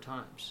 3 more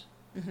times.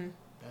 Mm-hmm.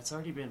 That's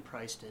already been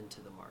priced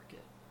into the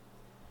market.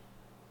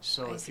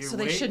 So if you're so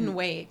they shouldn't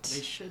wait.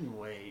 They shouldn't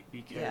wait,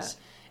 because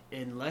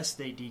unless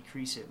they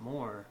decrease it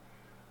more,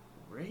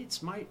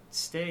 rates might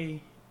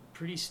stay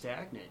pretty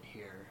stagnant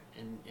here.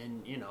 And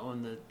in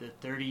the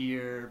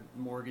 30-year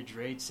mortgage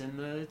rates,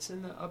 it's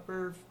in the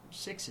upper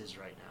 6s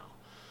right now.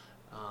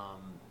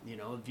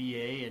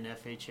 VA and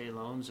FHA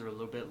loans are a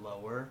little bit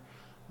lower,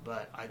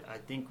 but I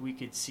think we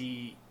could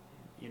see,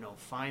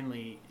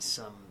 finally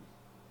some,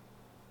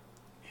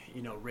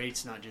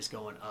 rates not just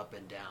going up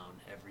and down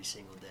every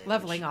single day.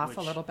 Leveling off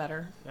a little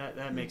better.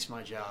 That makes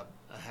my job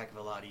a heck of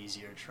a lot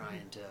easier,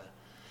 trying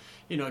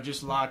to,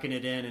 just locking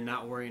it in and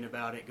not worrying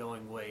about it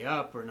going way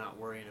up or not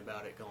worrying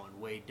about it going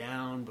way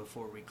down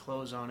before we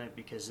close on it,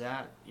 because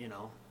that,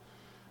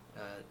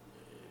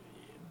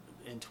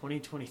 in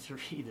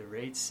 2023, the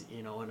rates,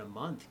 in a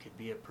month could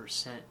be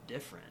 1%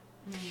 different.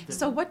 Mm-hmm.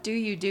 So what do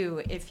you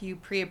do if you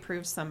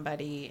pre-approve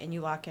somebody and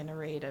you lock in a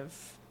rate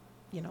of,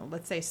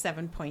 let's say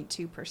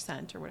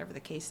 7.2% or whatever the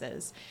case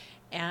is,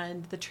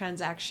 and the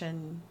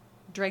transaction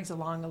drags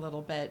along a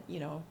little bit,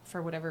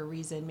 for whatever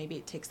reason, maybe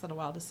it takes a little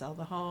while to sell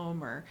the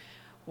home or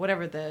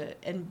whatever,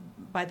 and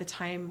by the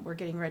time we're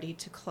getting ready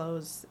to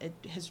close, it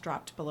has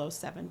dropped below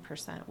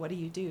 7%. What do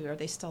you do? Are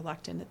they still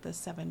locked in at the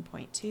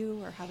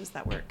 7.2, or how does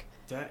that work?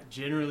 That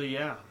generally,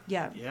 yeah.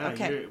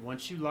 Okay.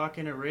 Once you lock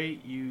in a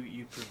rate,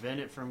 you prevent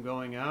it from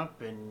going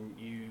up, and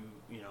you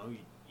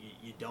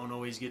don't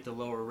always get the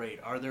lower rate.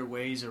 Are there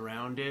ways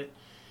around it?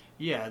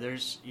 Yeah,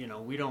 there's,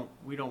 we don't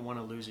want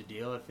to lose a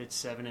deal if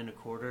it's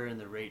 7.25 and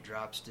the rate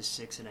drops to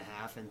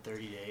 6.5 in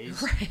 30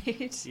 days.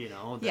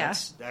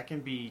 Right. That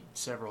can be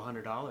several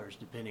 $100s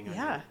depending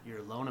on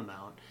your loan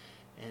amount,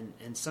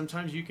 and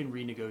sometimes you can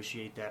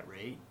renegotiate that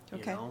rate.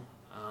 Okay.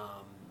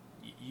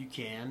 You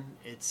can.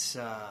 It's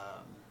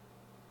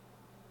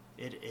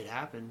it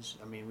happens.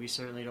 I mean, we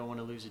certainly don't want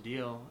to lose a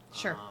deal.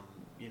 Sure.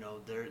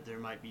 There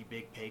might be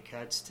big pay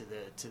cuts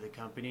to the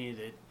company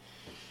that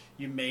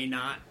you may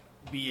not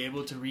be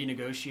able to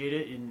renegotiate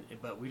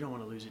it, but we don't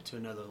want to lose it to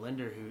another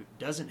lender who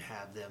doesn't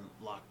have them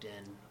locked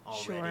in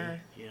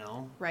already.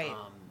 Sure. Right.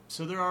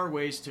 So there are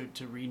ways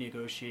to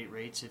renegotiate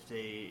rates if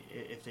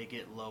they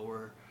get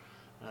lower.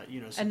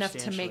 Enough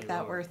to make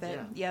that lower. worth it.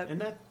 Yeah. Yep.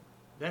 And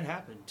that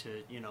happened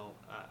to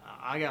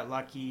I got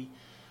lucky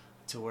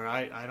to where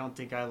I don't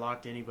think I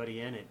locked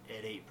anybody in at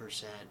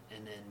 8%,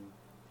 and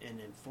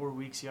in 4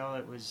 weeks, y'all,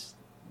 it was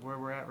where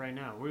we're at right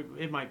now.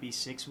 It might be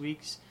 6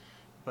 weeks,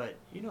 but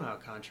you know how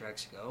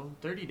contracts go.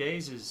 30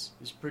 days is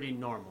pretty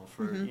normal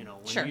for, when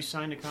Sure. you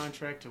sign a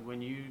contract to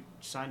when you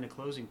sign the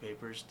closing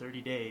papers,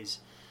 30 days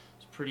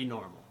is pretty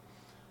normal.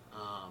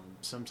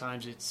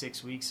 Sometimes it's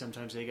 6 weeks.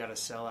 Sometimes they got to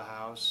sell a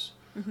house.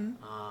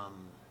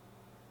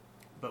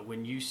 But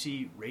when you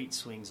see rate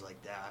swings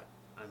like that,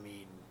 I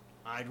mean,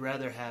 I'd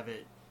rather have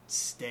it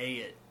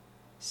stay at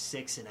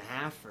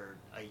 6.5 for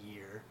a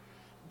year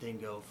than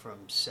go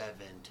from 7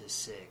 to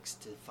 6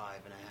 to 5.5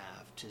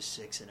 to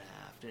 6.5.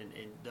 And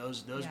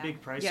those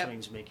big price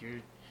swings make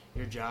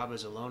your job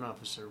as a loan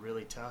officer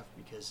really tough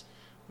because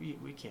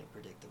we can't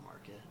predict the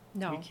market.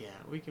 No. We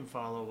can't. We can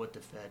follow what the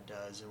Fed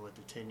does and what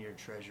the 10-year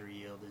Treasury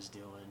yield is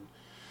doing.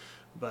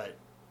 But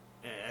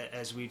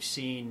as we've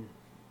seen,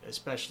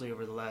 especially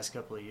over the last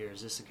couple of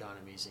years, this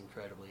economy is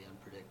incredibly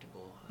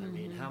unpredictable. I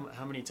mean,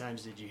 how many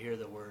times did you hear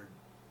the word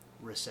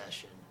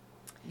recession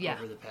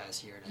over the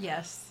past year and a half?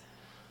 Yes.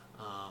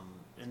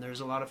 And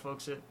there's a lot of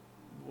folks that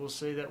will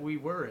say that we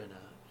were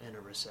in a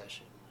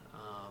recession.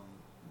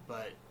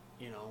 But,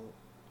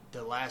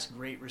 the last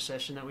great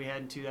recession that we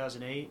had in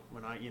 2008,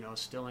 when I,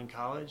 still in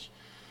college,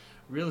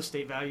 real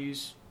estate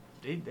values,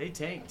 they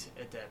tanked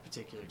at that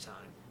particular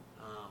time.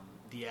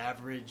 The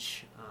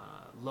average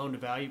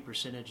loan-to-value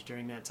percentage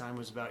during that time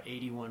was about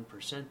 81%,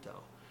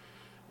 though.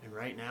 And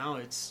right now,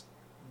 it's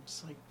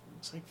like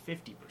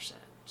 50%.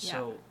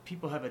 So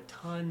people have a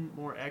ton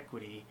more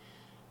equity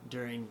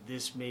during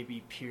this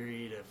maybe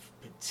period of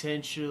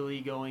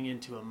potentially going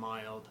into a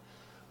mild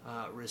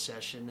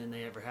recession than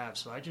they ever have.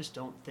 So I just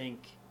don't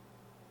think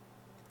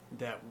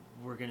that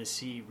we're going to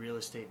see real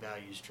estate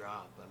values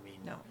drop. I mean,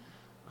 No.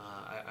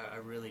 I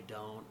really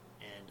don't.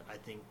 And I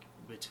think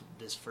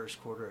this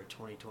first quarter of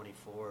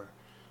 2024,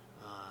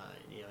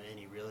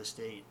 any real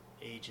estate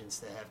agents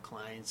that have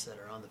clients that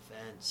are on the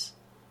fence,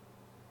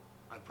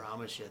 I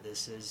promise you,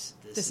 this is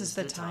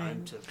the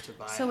time to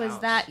buy a house. So is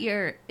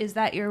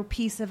that your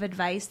piece of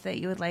advice that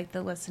you would like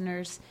the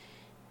listeners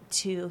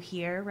to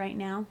hear right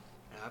now?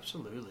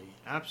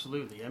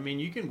 Absolutely. I mean,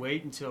 you can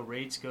wait until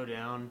rates go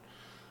down,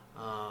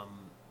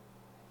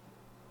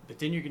 but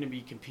then you're going to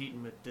be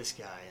competing with this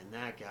guy and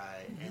that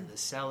guy, and the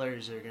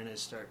sellers are going to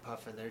start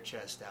puffing their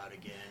chest out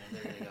again, and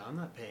they're going to go, I'm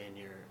not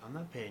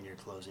paying your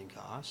closing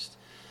cost.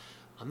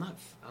 I'm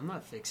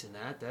not fixing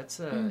that. That's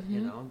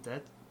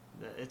that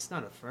it's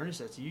not a furnace.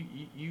 That's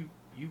you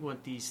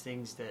want these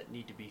things that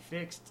need to be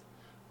fixed.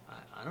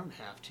 I don't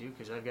have to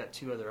because I've got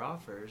 2 other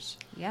offers.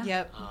 Yeah.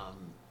 Yep.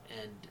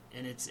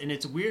 And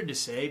it's weird to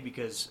say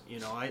because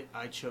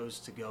I chose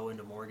to go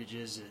into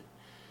mortgages.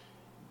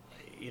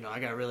 I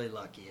got really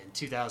lucky in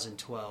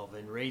 2012,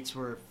 and rates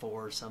were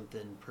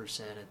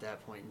 4% at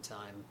that point in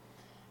time,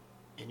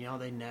 and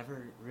they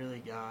never really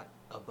got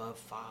above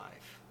 5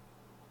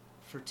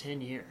 for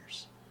 10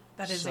 years.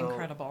 That is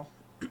incredible.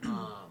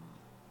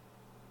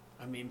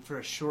 I mean, for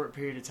a short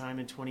period of time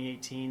in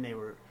 2018, they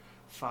were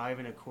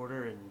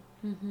 5.25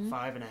 and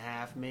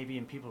 5.5 maybe,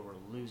 and people were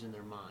losing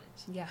their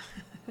minds. Yeah.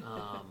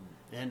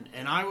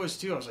 And I was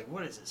too. I was like,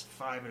 what is this?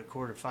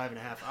 5.25, 5.5?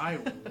 I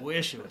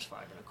wish it was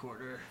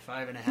 5.25,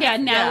 5.5. Yeah,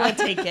 now we'll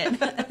take it.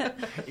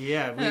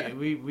 Yeah,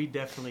 we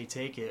definitely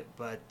take it.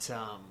 But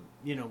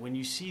when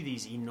you see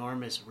these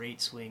enormous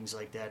rate swings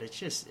like that,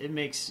 it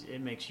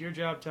makes your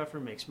job tougher,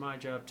 makes my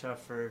job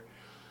tougher.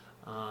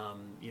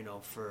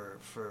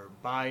 For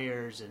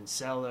buyers and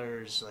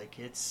sellers, like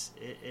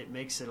it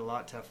makes it a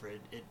lot tougher.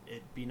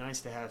 It'd be nice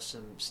to have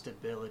some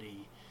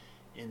stability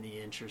in the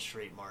interest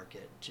rate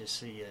market. Just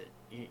so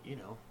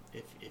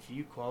if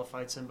you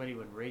qualified somebody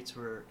when rates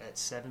were at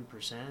 7%,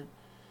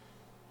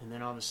 and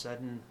then all of a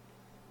sudden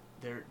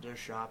they're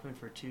shopping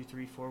for 2,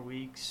 3, 4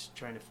 weeks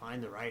trying to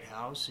find the right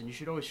house, and you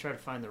should always try to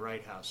find the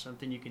right house,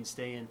 something you can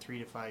stay in 3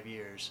 to 5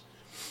 years.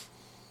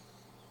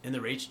 And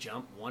the rates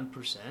jump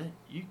 1%,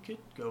 you could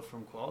go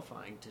from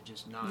qualifying to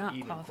just not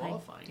even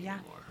qualifying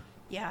anymore.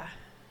 Yeah.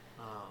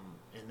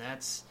 And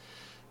that's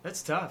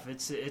tough.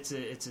 It's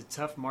a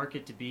tough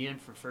market to be in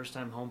for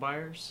first-time home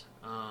buyers.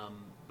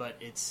 But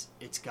it's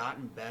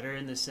gotten better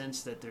in the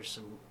sense that there's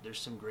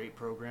some great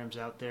programs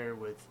out there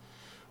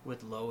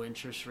with low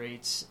interest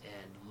rates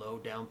and low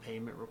down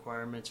payment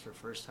requirements for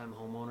first-time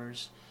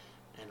homeowners.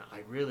 And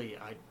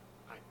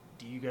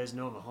do you guys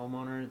know of a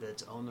homeowner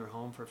that's owned their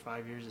home for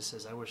 5 years that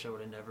says, I wish I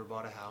would have never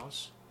bought a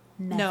house?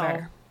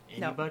 Never.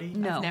 Anybody?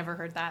 No. I've never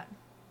heard that.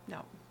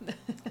 No.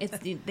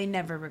 They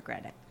never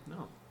regret it.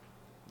 No.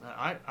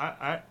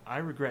 I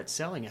regret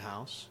selling a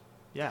house.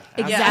 Yeah.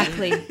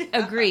 Exactly. Absolutely.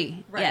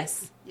 Agree. Right.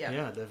 Yes.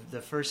 Yeah.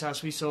 The first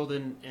house we sold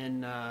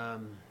in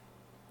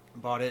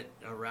bought it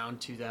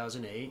around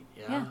 2008.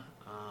 Yeah.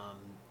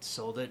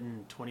 Sold it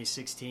in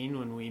 2016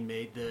 when we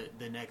made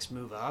the next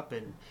move up,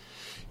 and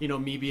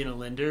me being a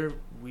lender,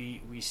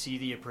 we see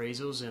the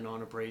appraisals, and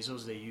on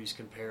appraisals they use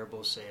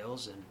comparable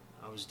sales, and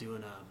I was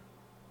doing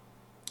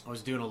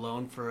a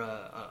loan for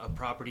a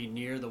property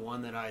near the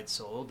one that I had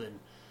sold, and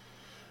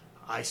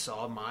I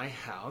saw my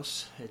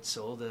house it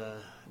sold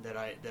that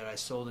I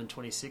sold in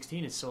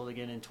 2016. It sold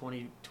again in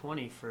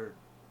 2020 for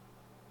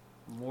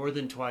more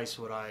than twice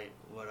what I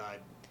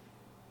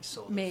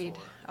sold Made. it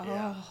for. Oh,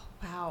 yeah.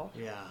 wow.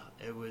 Yeah,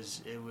 it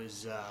was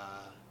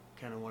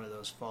kind of one of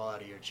those fall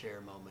out of your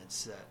chair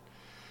moments that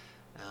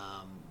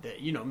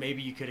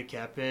maybe you could have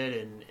kept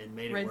it and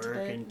made it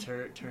work and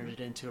turned it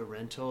into a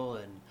rental,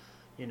 and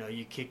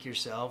you kick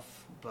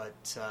yourself,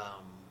 but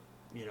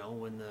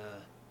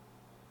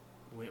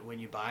when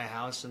you buy a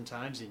house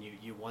sometimes and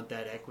you want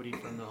that equity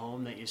from the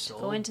home that you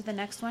sold, go into the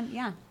next one.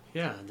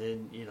 Yeah,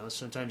 then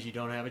sometimes you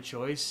don't have a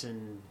choice,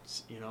 and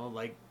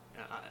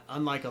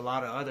unlike a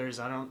lot of others,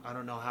 I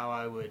don't know how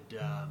I would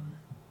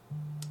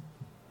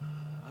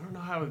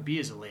be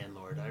as a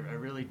landlord. I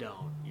really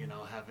don't.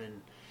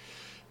 Having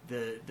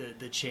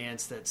the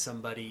chance that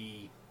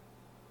somebody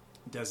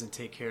doesn't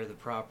take care of the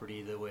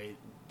property the way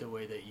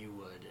that you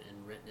would,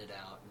 and renting it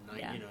out,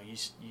 and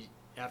you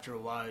after a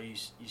while you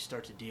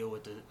start to deal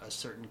with a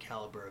certain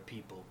caliber of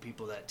people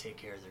that take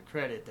care of their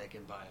credit, that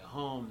can buy a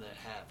home, that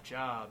have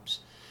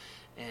jobs.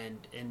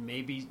 And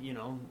maybe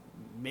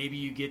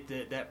you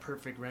get that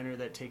perfect renter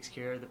that takes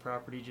care of the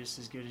property just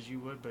as good as you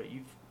would, but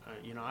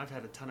I've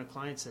had a ton of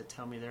clients that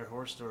tell me their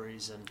horror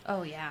stories, and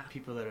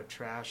people that have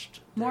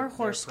trashed more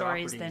horror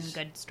stories than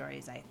good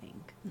stories, I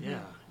think. Yeah,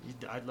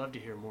 I'd love to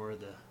hear more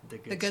of the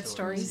good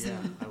stories. Yeah,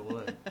 I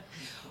would.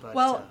 But,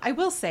 well, I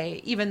will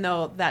say, even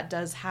though that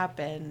does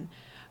happen,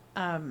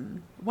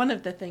 one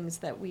of the things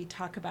that we've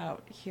talked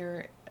about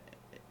here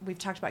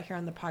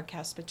on the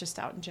podcast, but just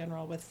out in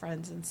general with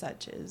friends and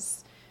such,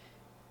 is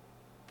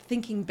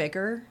thinking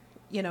bigger.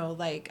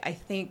 I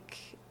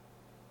think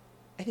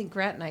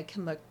Grant and I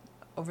can look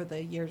over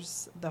the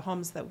years, the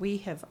homes that we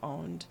have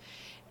owned,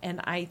 and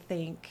I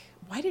think,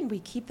 why didn't we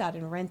keep that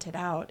and rent it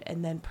out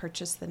and then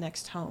purchase the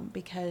next home?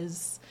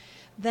 Because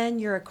then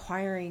you're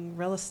acquiring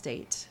real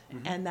estate,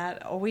 mm-hmm. and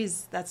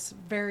that's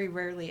very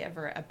rarely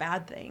ever a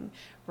bad thing,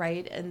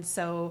 right? And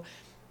so,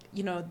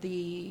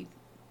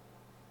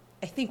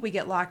 I think we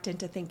get locked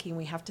into thinking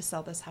we have to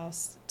sell this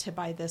house to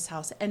buy this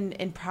house. And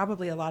in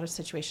probably a lot of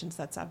situations,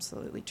 that's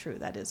absolutely true.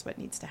 That is what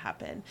needs to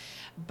happen.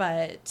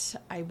 But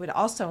I would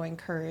also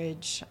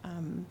encourage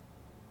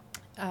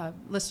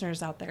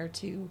listeners out there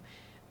to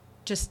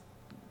just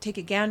take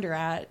a gander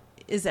at,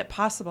 is it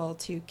possible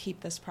to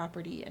keep this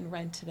property and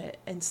rent it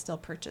and still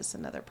purchase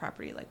another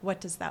property? Like, what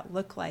does that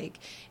look like?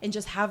 And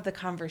just have the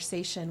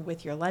conversation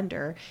with your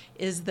lender.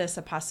 Is this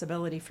a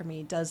possibility for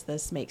me? Does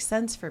this make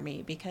sense for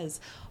me? Because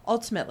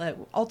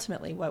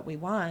ultimately what we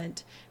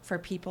want for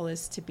people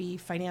is to be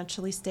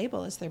financially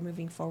stable as they're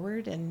moving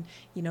forward and,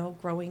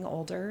 growing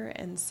older.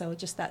 And so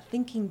just that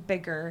thinking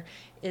bigger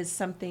is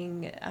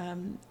something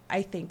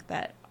I think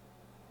that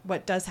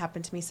what does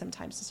happen to me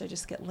sometimes is I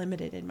just get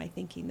limited in my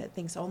thinking that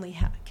things only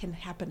can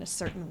happen a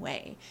certain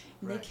way.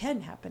 And They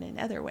can happen in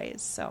other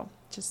ways. So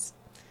just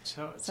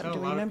something to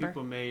remember. A lot of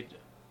people made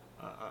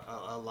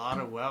a lot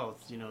of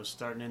wealth,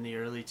 starting in the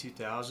early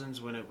 2000s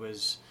when it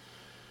was,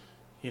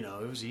 it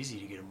was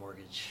easy to get a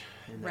mortgage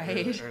in the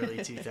early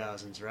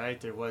 2000s,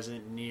 right? There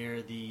wasn't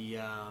near the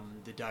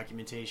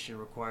documentation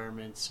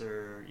requirements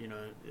or,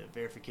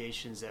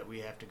 verifications that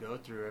we have to go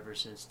through ever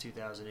since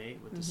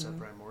 2008 with the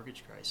mm-hmm. subprime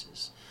mortgage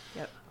crisis.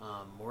 Yep.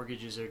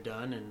 Mortgages are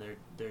done, and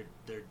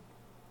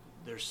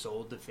they're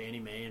sold to Fannie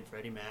Mae and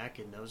Freddie Mac,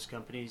 and those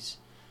companies,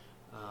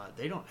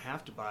 they don't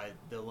have to buy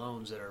the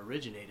loans that are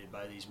originated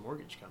by these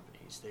mortgage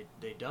companies.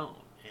 They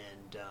don't,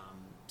 and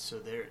so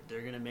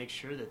they're going to make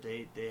sure that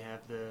they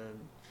have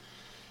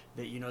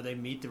they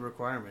meet the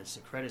requirements,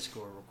 the credit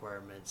score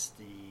requirements,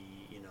 the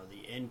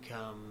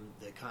income,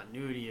 the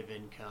continuity of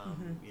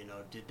income.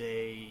 Mm-hmm.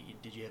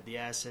 Did you have the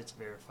assets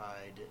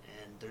verified?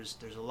 And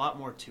there's a lot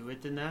more to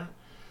it than that.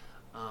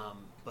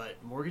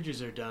 But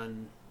mortgages are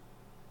done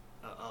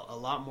a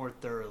lot more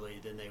thoroughly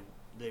than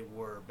they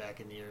were back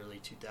in the early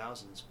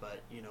 2000s.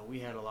 But we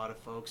had a lot of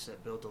folks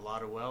that built a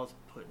lot of wealth,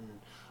 putting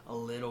a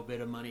little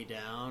bit of money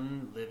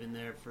down, living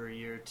there for a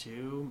year or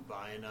two,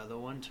 buy another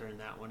one, turn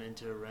that one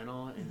into a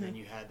rental, and mm-hmm. then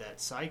you had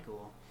that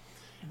cycle.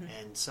 Mm-hmm.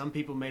 And some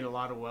people made a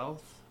lot of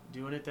wealth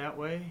doing it that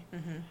way,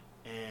 mm-hmm.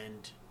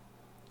 and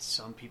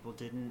some people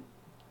didn't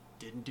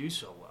do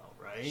so well,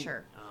 right?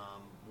 Sure.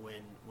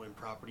 When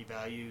property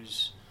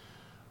values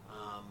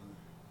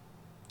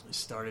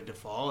started to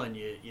fall, and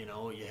you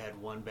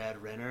had one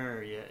bad renter,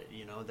 or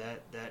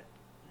that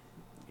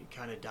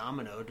kind of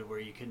dominoed to where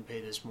you couldn't pay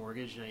this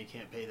mortgage, now you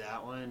can't pay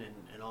that one,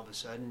 and all of a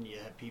sudden you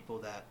have people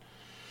that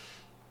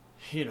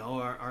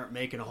aren't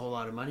making a whole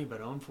lot of money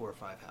but own 4 or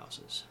 5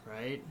 houses,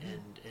 right?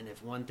 Mm-hmm. And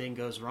if one thing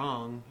goes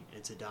wrong,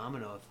 it's a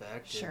domino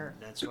effect. Sure.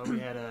 And that's why we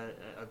had a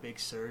big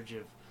surge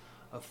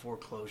of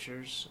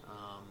foreclosures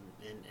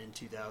in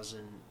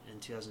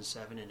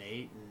 2007 and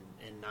 8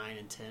 and 9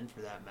 and 10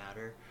 for that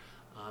matter.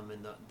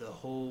 And the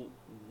whole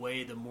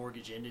way the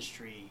mortgage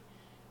industry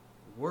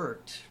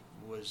worked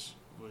was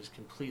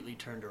completely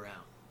turned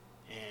around,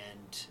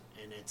 and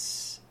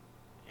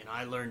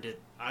I learned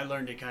it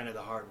kind of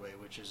the hard way,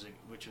 which was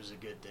a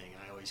good thing.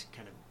 I always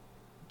kind of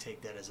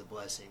take that as a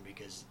blessing,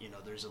 because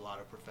there's a lot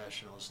of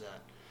professionals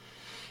that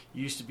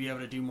used to be able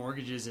to do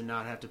mortgages and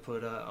not have to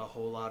put a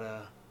whole lot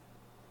of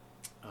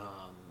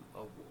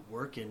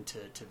work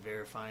into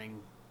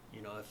verifying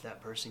if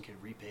that person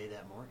could repay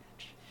that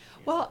mortgage.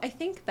 Well, I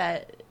think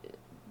that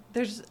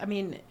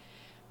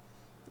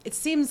it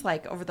seems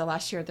like over the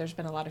last year, there's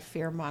been a lot of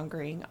fear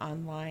mongering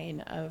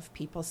online of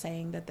people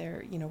saying that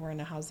we're in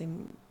a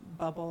housing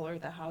bubble or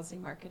the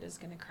housing market is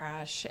going to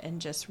crash, and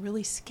just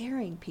really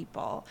scaring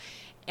people.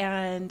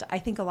 And I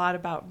think a lot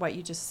about what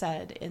you just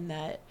said, in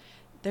that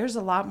there's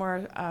a lot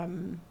more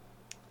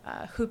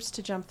hoops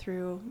to jump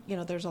through.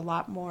 There's a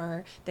lot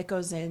more that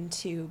goes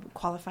into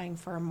qualifying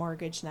for a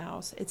mortgage now.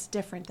 So it's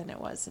different than it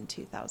was in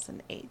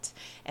 2008.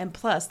 And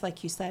plus,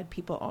 like you said,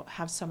 people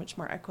have so much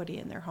more equity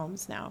in their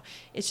homes now.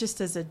 It's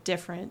just as a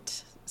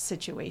different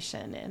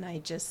situation. And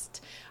I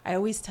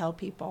always tell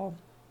people,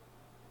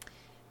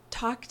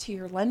 talk to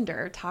your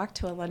lender, talk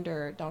to a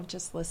lender. Don't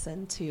just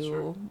listen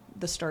to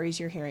the stories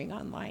you're hearing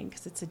online,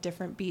 because it's a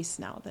different beast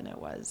now than it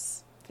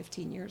was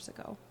 15 years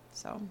ago.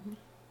 So.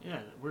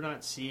 Yeah, we're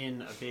not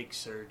seeing a big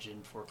surge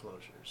in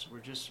foreclosures.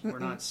 We're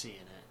not seeing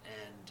it,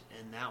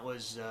 and that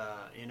was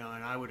and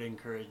I would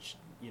encourage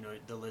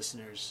the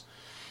listeners,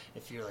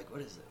 if you're like,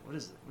 what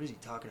is he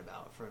talking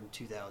about from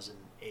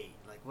 2008?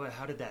 Like,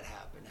 how did that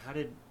happen?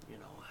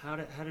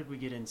 How did we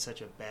get in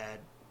such a bad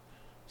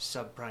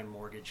subprime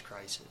mortgage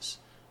crisis?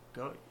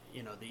 The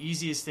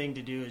easiest thing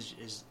to do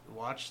is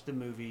watch the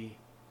movie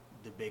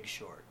The Big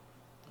Short.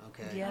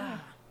 Okay. Yeah.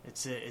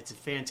 It's a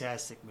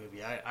fantastic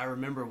movie. I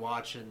remember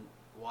watching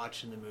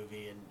the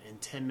movie,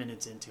 and 10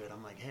 minutes into it,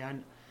 I'm like, hey,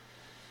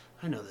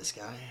 I know this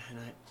guy, and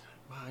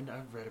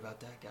I've read about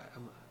that guy.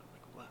 I'm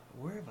like, what?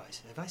 Where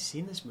have I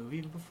seen this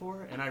movie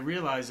before? And I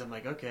realized, I'm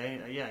like, okay,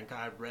 yeah,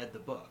 I read the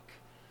book.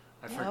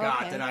 I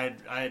forgot that I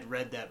had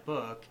read that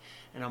book,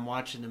 and I'm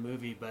watching the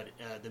movie, but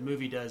the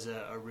movie does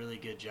a really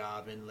good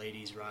job, and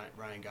ladies,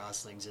 Ryan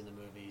Gosling's in the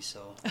movie,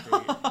 so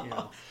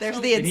there's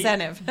the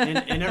incentive.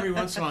 And every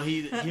once in a while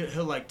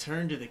he'll like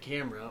turn to the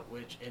camera,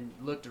 and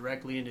look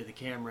directly into the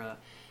camera,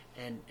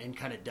 and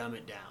kind of dumb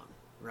it down,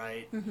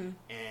 right? Mm-hmm.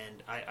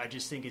 And I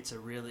just think it's a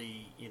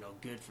really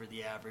good for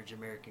the average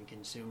American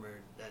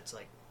consumer. That's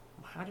like,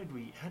 how did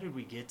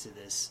we get to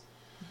this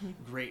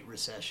Great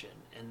Recession?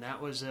 And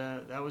that was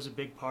a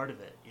big part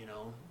of it.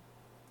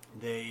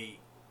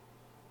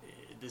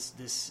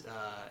 This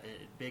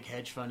big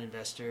hedge fund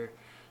investor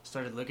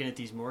started looking at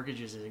these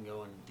mortgages and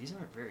going, these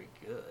aren't very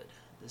good.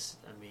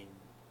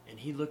 And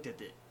he looked at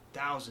the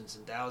thousands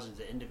and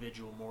thousands of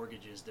individual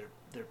mortgages,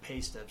 their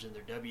pay stubs and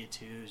their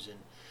W-2s,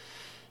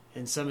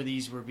 and some of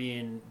these were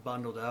being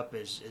bundled up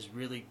as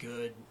really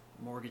good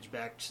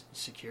mortgage-backed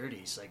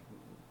securities. Like,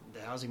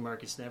 the housing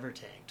market's never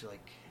tanked.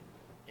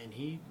 And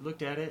he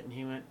looked at it and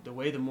he went, the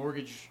way the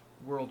mortgage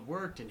world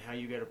worked and how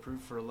you got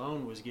approved for a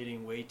loan was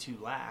getting way too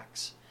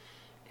lax,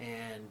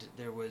 and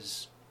there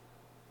was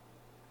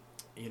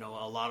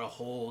a lot of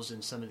holes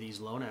in some of these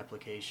loan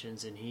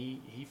applications, and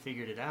he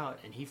figured it out,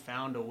 and he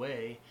found a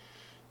way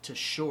to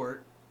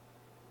short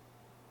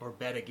or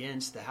bet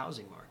against the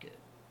housing market.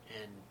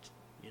 And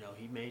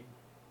he made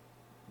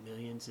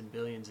millions and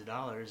billions of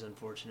dollars,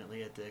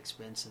 unfortunately, at the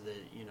expense of the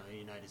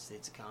United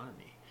States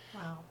economy.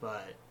 Wow.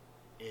 But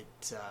it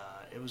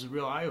was a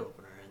real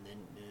eye-opener, and then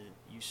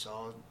you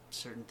saw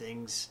certain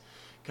things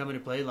come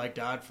into play, like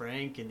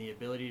Dodd-Frank and the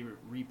ability to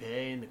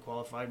repay and the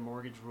qualified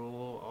mortgage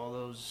rule. All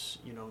those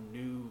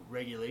new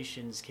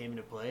regulations came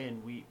into play,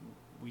 and we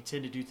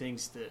tend to do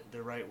things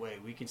the right way.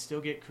 We can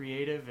still get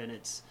creative, and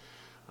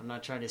I'm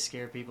not trying to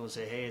scare people and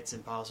say, hey, it's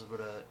impossible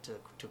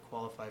to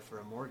qualify for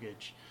a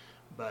mortgage,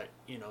 but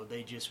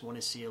they just want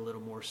to see a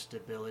little more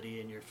stability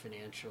in your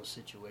financial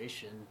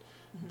situation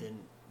than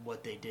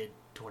what they did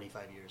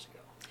 25 years ago.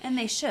 And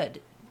they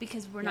should,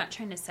 because we're not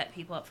trying to set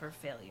people up for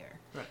failure.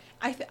 Right.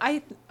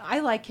 I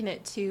liken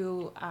it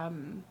to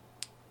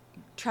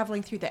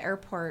traveling through the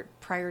airport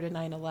prior to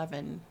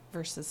 9/11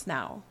 versus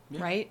now,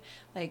 right?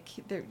 Like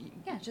there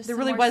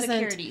really wasn't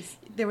securities.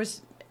 There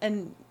was,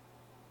 and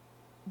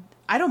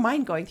I don't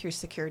mind going through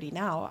security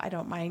now. I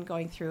don't mind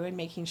going through and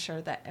making sure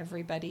that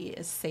everybody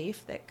is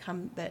safe that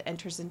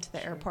enters into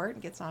the airport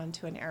and gets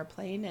onto an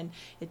airplane. And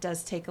it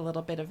does take a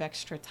little bit of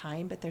extra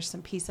time, but there's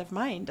some peace of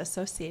mind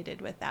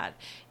associated with that.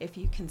 If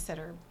you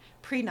consider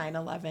pre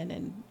 9/11,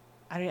 and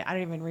I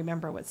don't even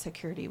remember what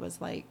security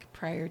was like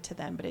prior to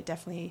then, but it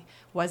definitely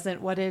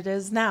wasn't what it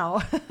is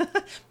now.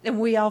 And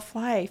we all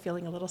fly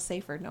feeling a little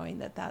safer knowing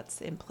that that's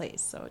in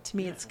place. So to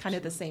me, it's kind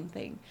of the same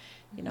thing,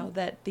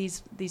 that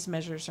these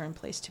measures are in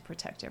place to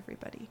protect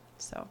everybody.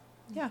 So,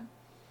 yeah.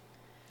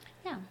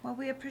 Yeah. Well,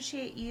 we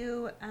appreciate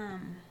you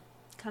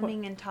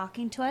coming and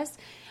talking to us.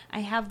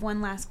 I have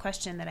one last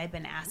question that I've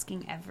been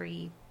asking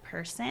every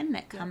person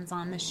that comes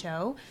on the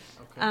show.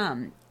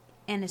 Okay.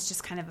 And it's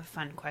just kind of a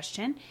fun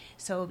question,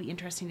 so it'll be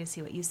interesting to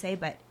see what you say.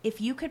 But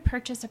if you could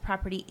purchase a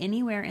property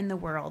anywhere in the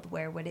world,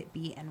 where would it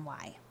be and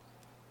why?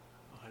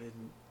 Oh, I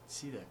didn't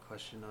see that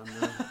question on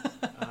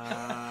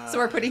the... So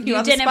we're putting you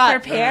on the spot. You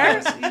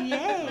didn't prepare?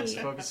 Yay! I was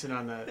focusing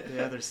on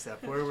the other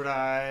step. Where would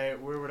I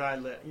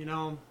live?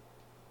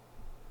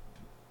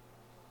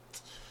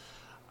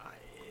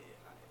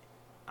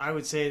 I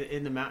would say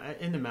in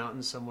the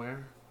mountains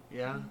somewhere.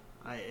 Yeah,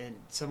 and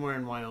somewhere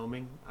in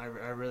Wyoming. I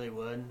really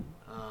would.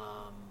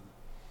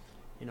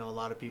 you know, a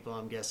lot of people,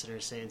 I'm guessing, are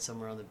saying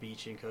somewhere on the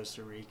beach in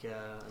Costa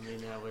Rica. I mean,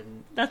 that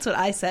wouldn't... That's what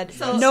I said.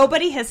 So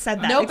nobody has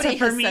said that Nobody except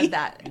for has me. said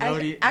that.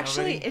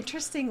 Nobody?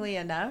 Interestingly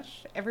enough,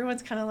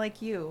 everyone's kind of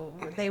like you.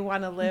 They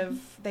want to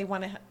live. They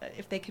want to.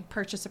 If they could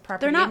purchase a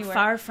property, They're not anywhere,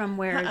 far from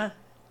where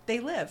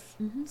they live,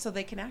 so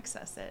they can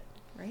access it,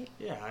 right?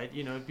 Yeah,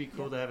 you know, it'd be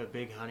cool to have a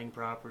big hunting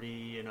property.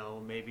 You know,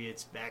 maybe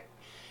it's back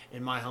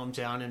in my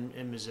hometown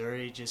in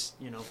Missouri. Just,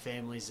 you know,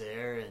 families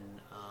there,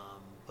 and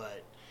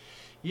but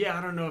yeah,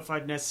 I don't know if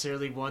I'd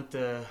necessarily want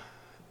the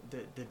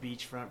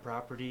beachfront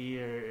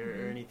property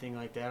or anything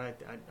like that.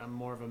 I'm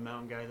more of a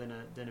mountain guy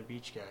than a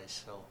beach guy.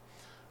 So,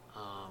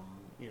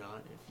 you know,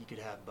 if you could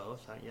have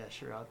both, yeah,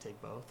 sure, I'll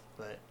take both.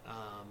 But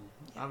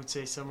I would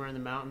say somewhere in the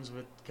mountains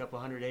with a couple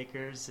 100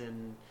 acres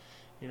and,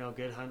 you know,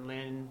 good hunting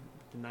land,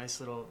 a nice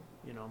little,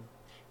 you know,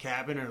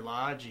 cabin or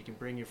lodge. You can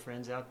bring your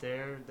friends out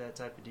there, that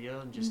type of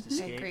deal, and just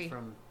escape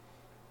from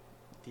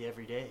the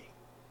everyday.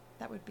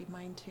 That would be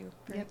mine too.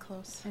 Very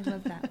close. I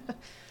love that.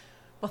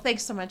 Well,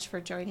 thanks so much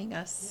for joining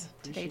us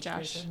today, appreciate you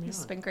guys Josh. having me This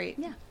has on. been great.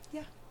 Yeah.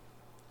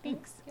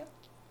 Thanks. Yep.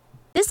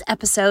 This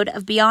episode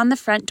of Beyond the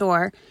Front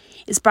Door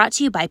is brought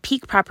to you by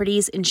Peak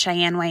Properties in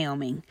Cheyenne,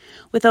 Wyoming.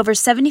 With over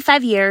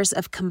 75 years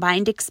of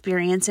combined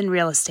experience in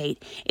real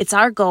estate, it's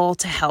our goal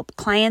to help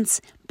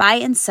clients buy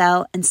and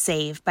sell and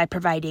save by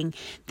providing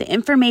the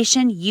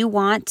information you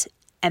want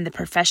and the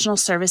professional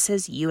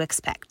services you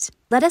expect.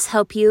 Let us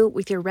help you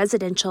with your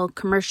residential,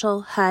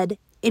 commercial, HUD,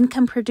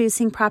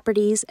 income-producing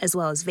properties, as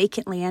well as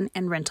vacant land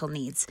and rental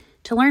needs.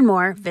 To learn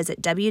more,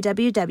 visit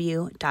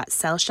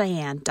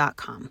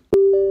www.sellcheyenne.com.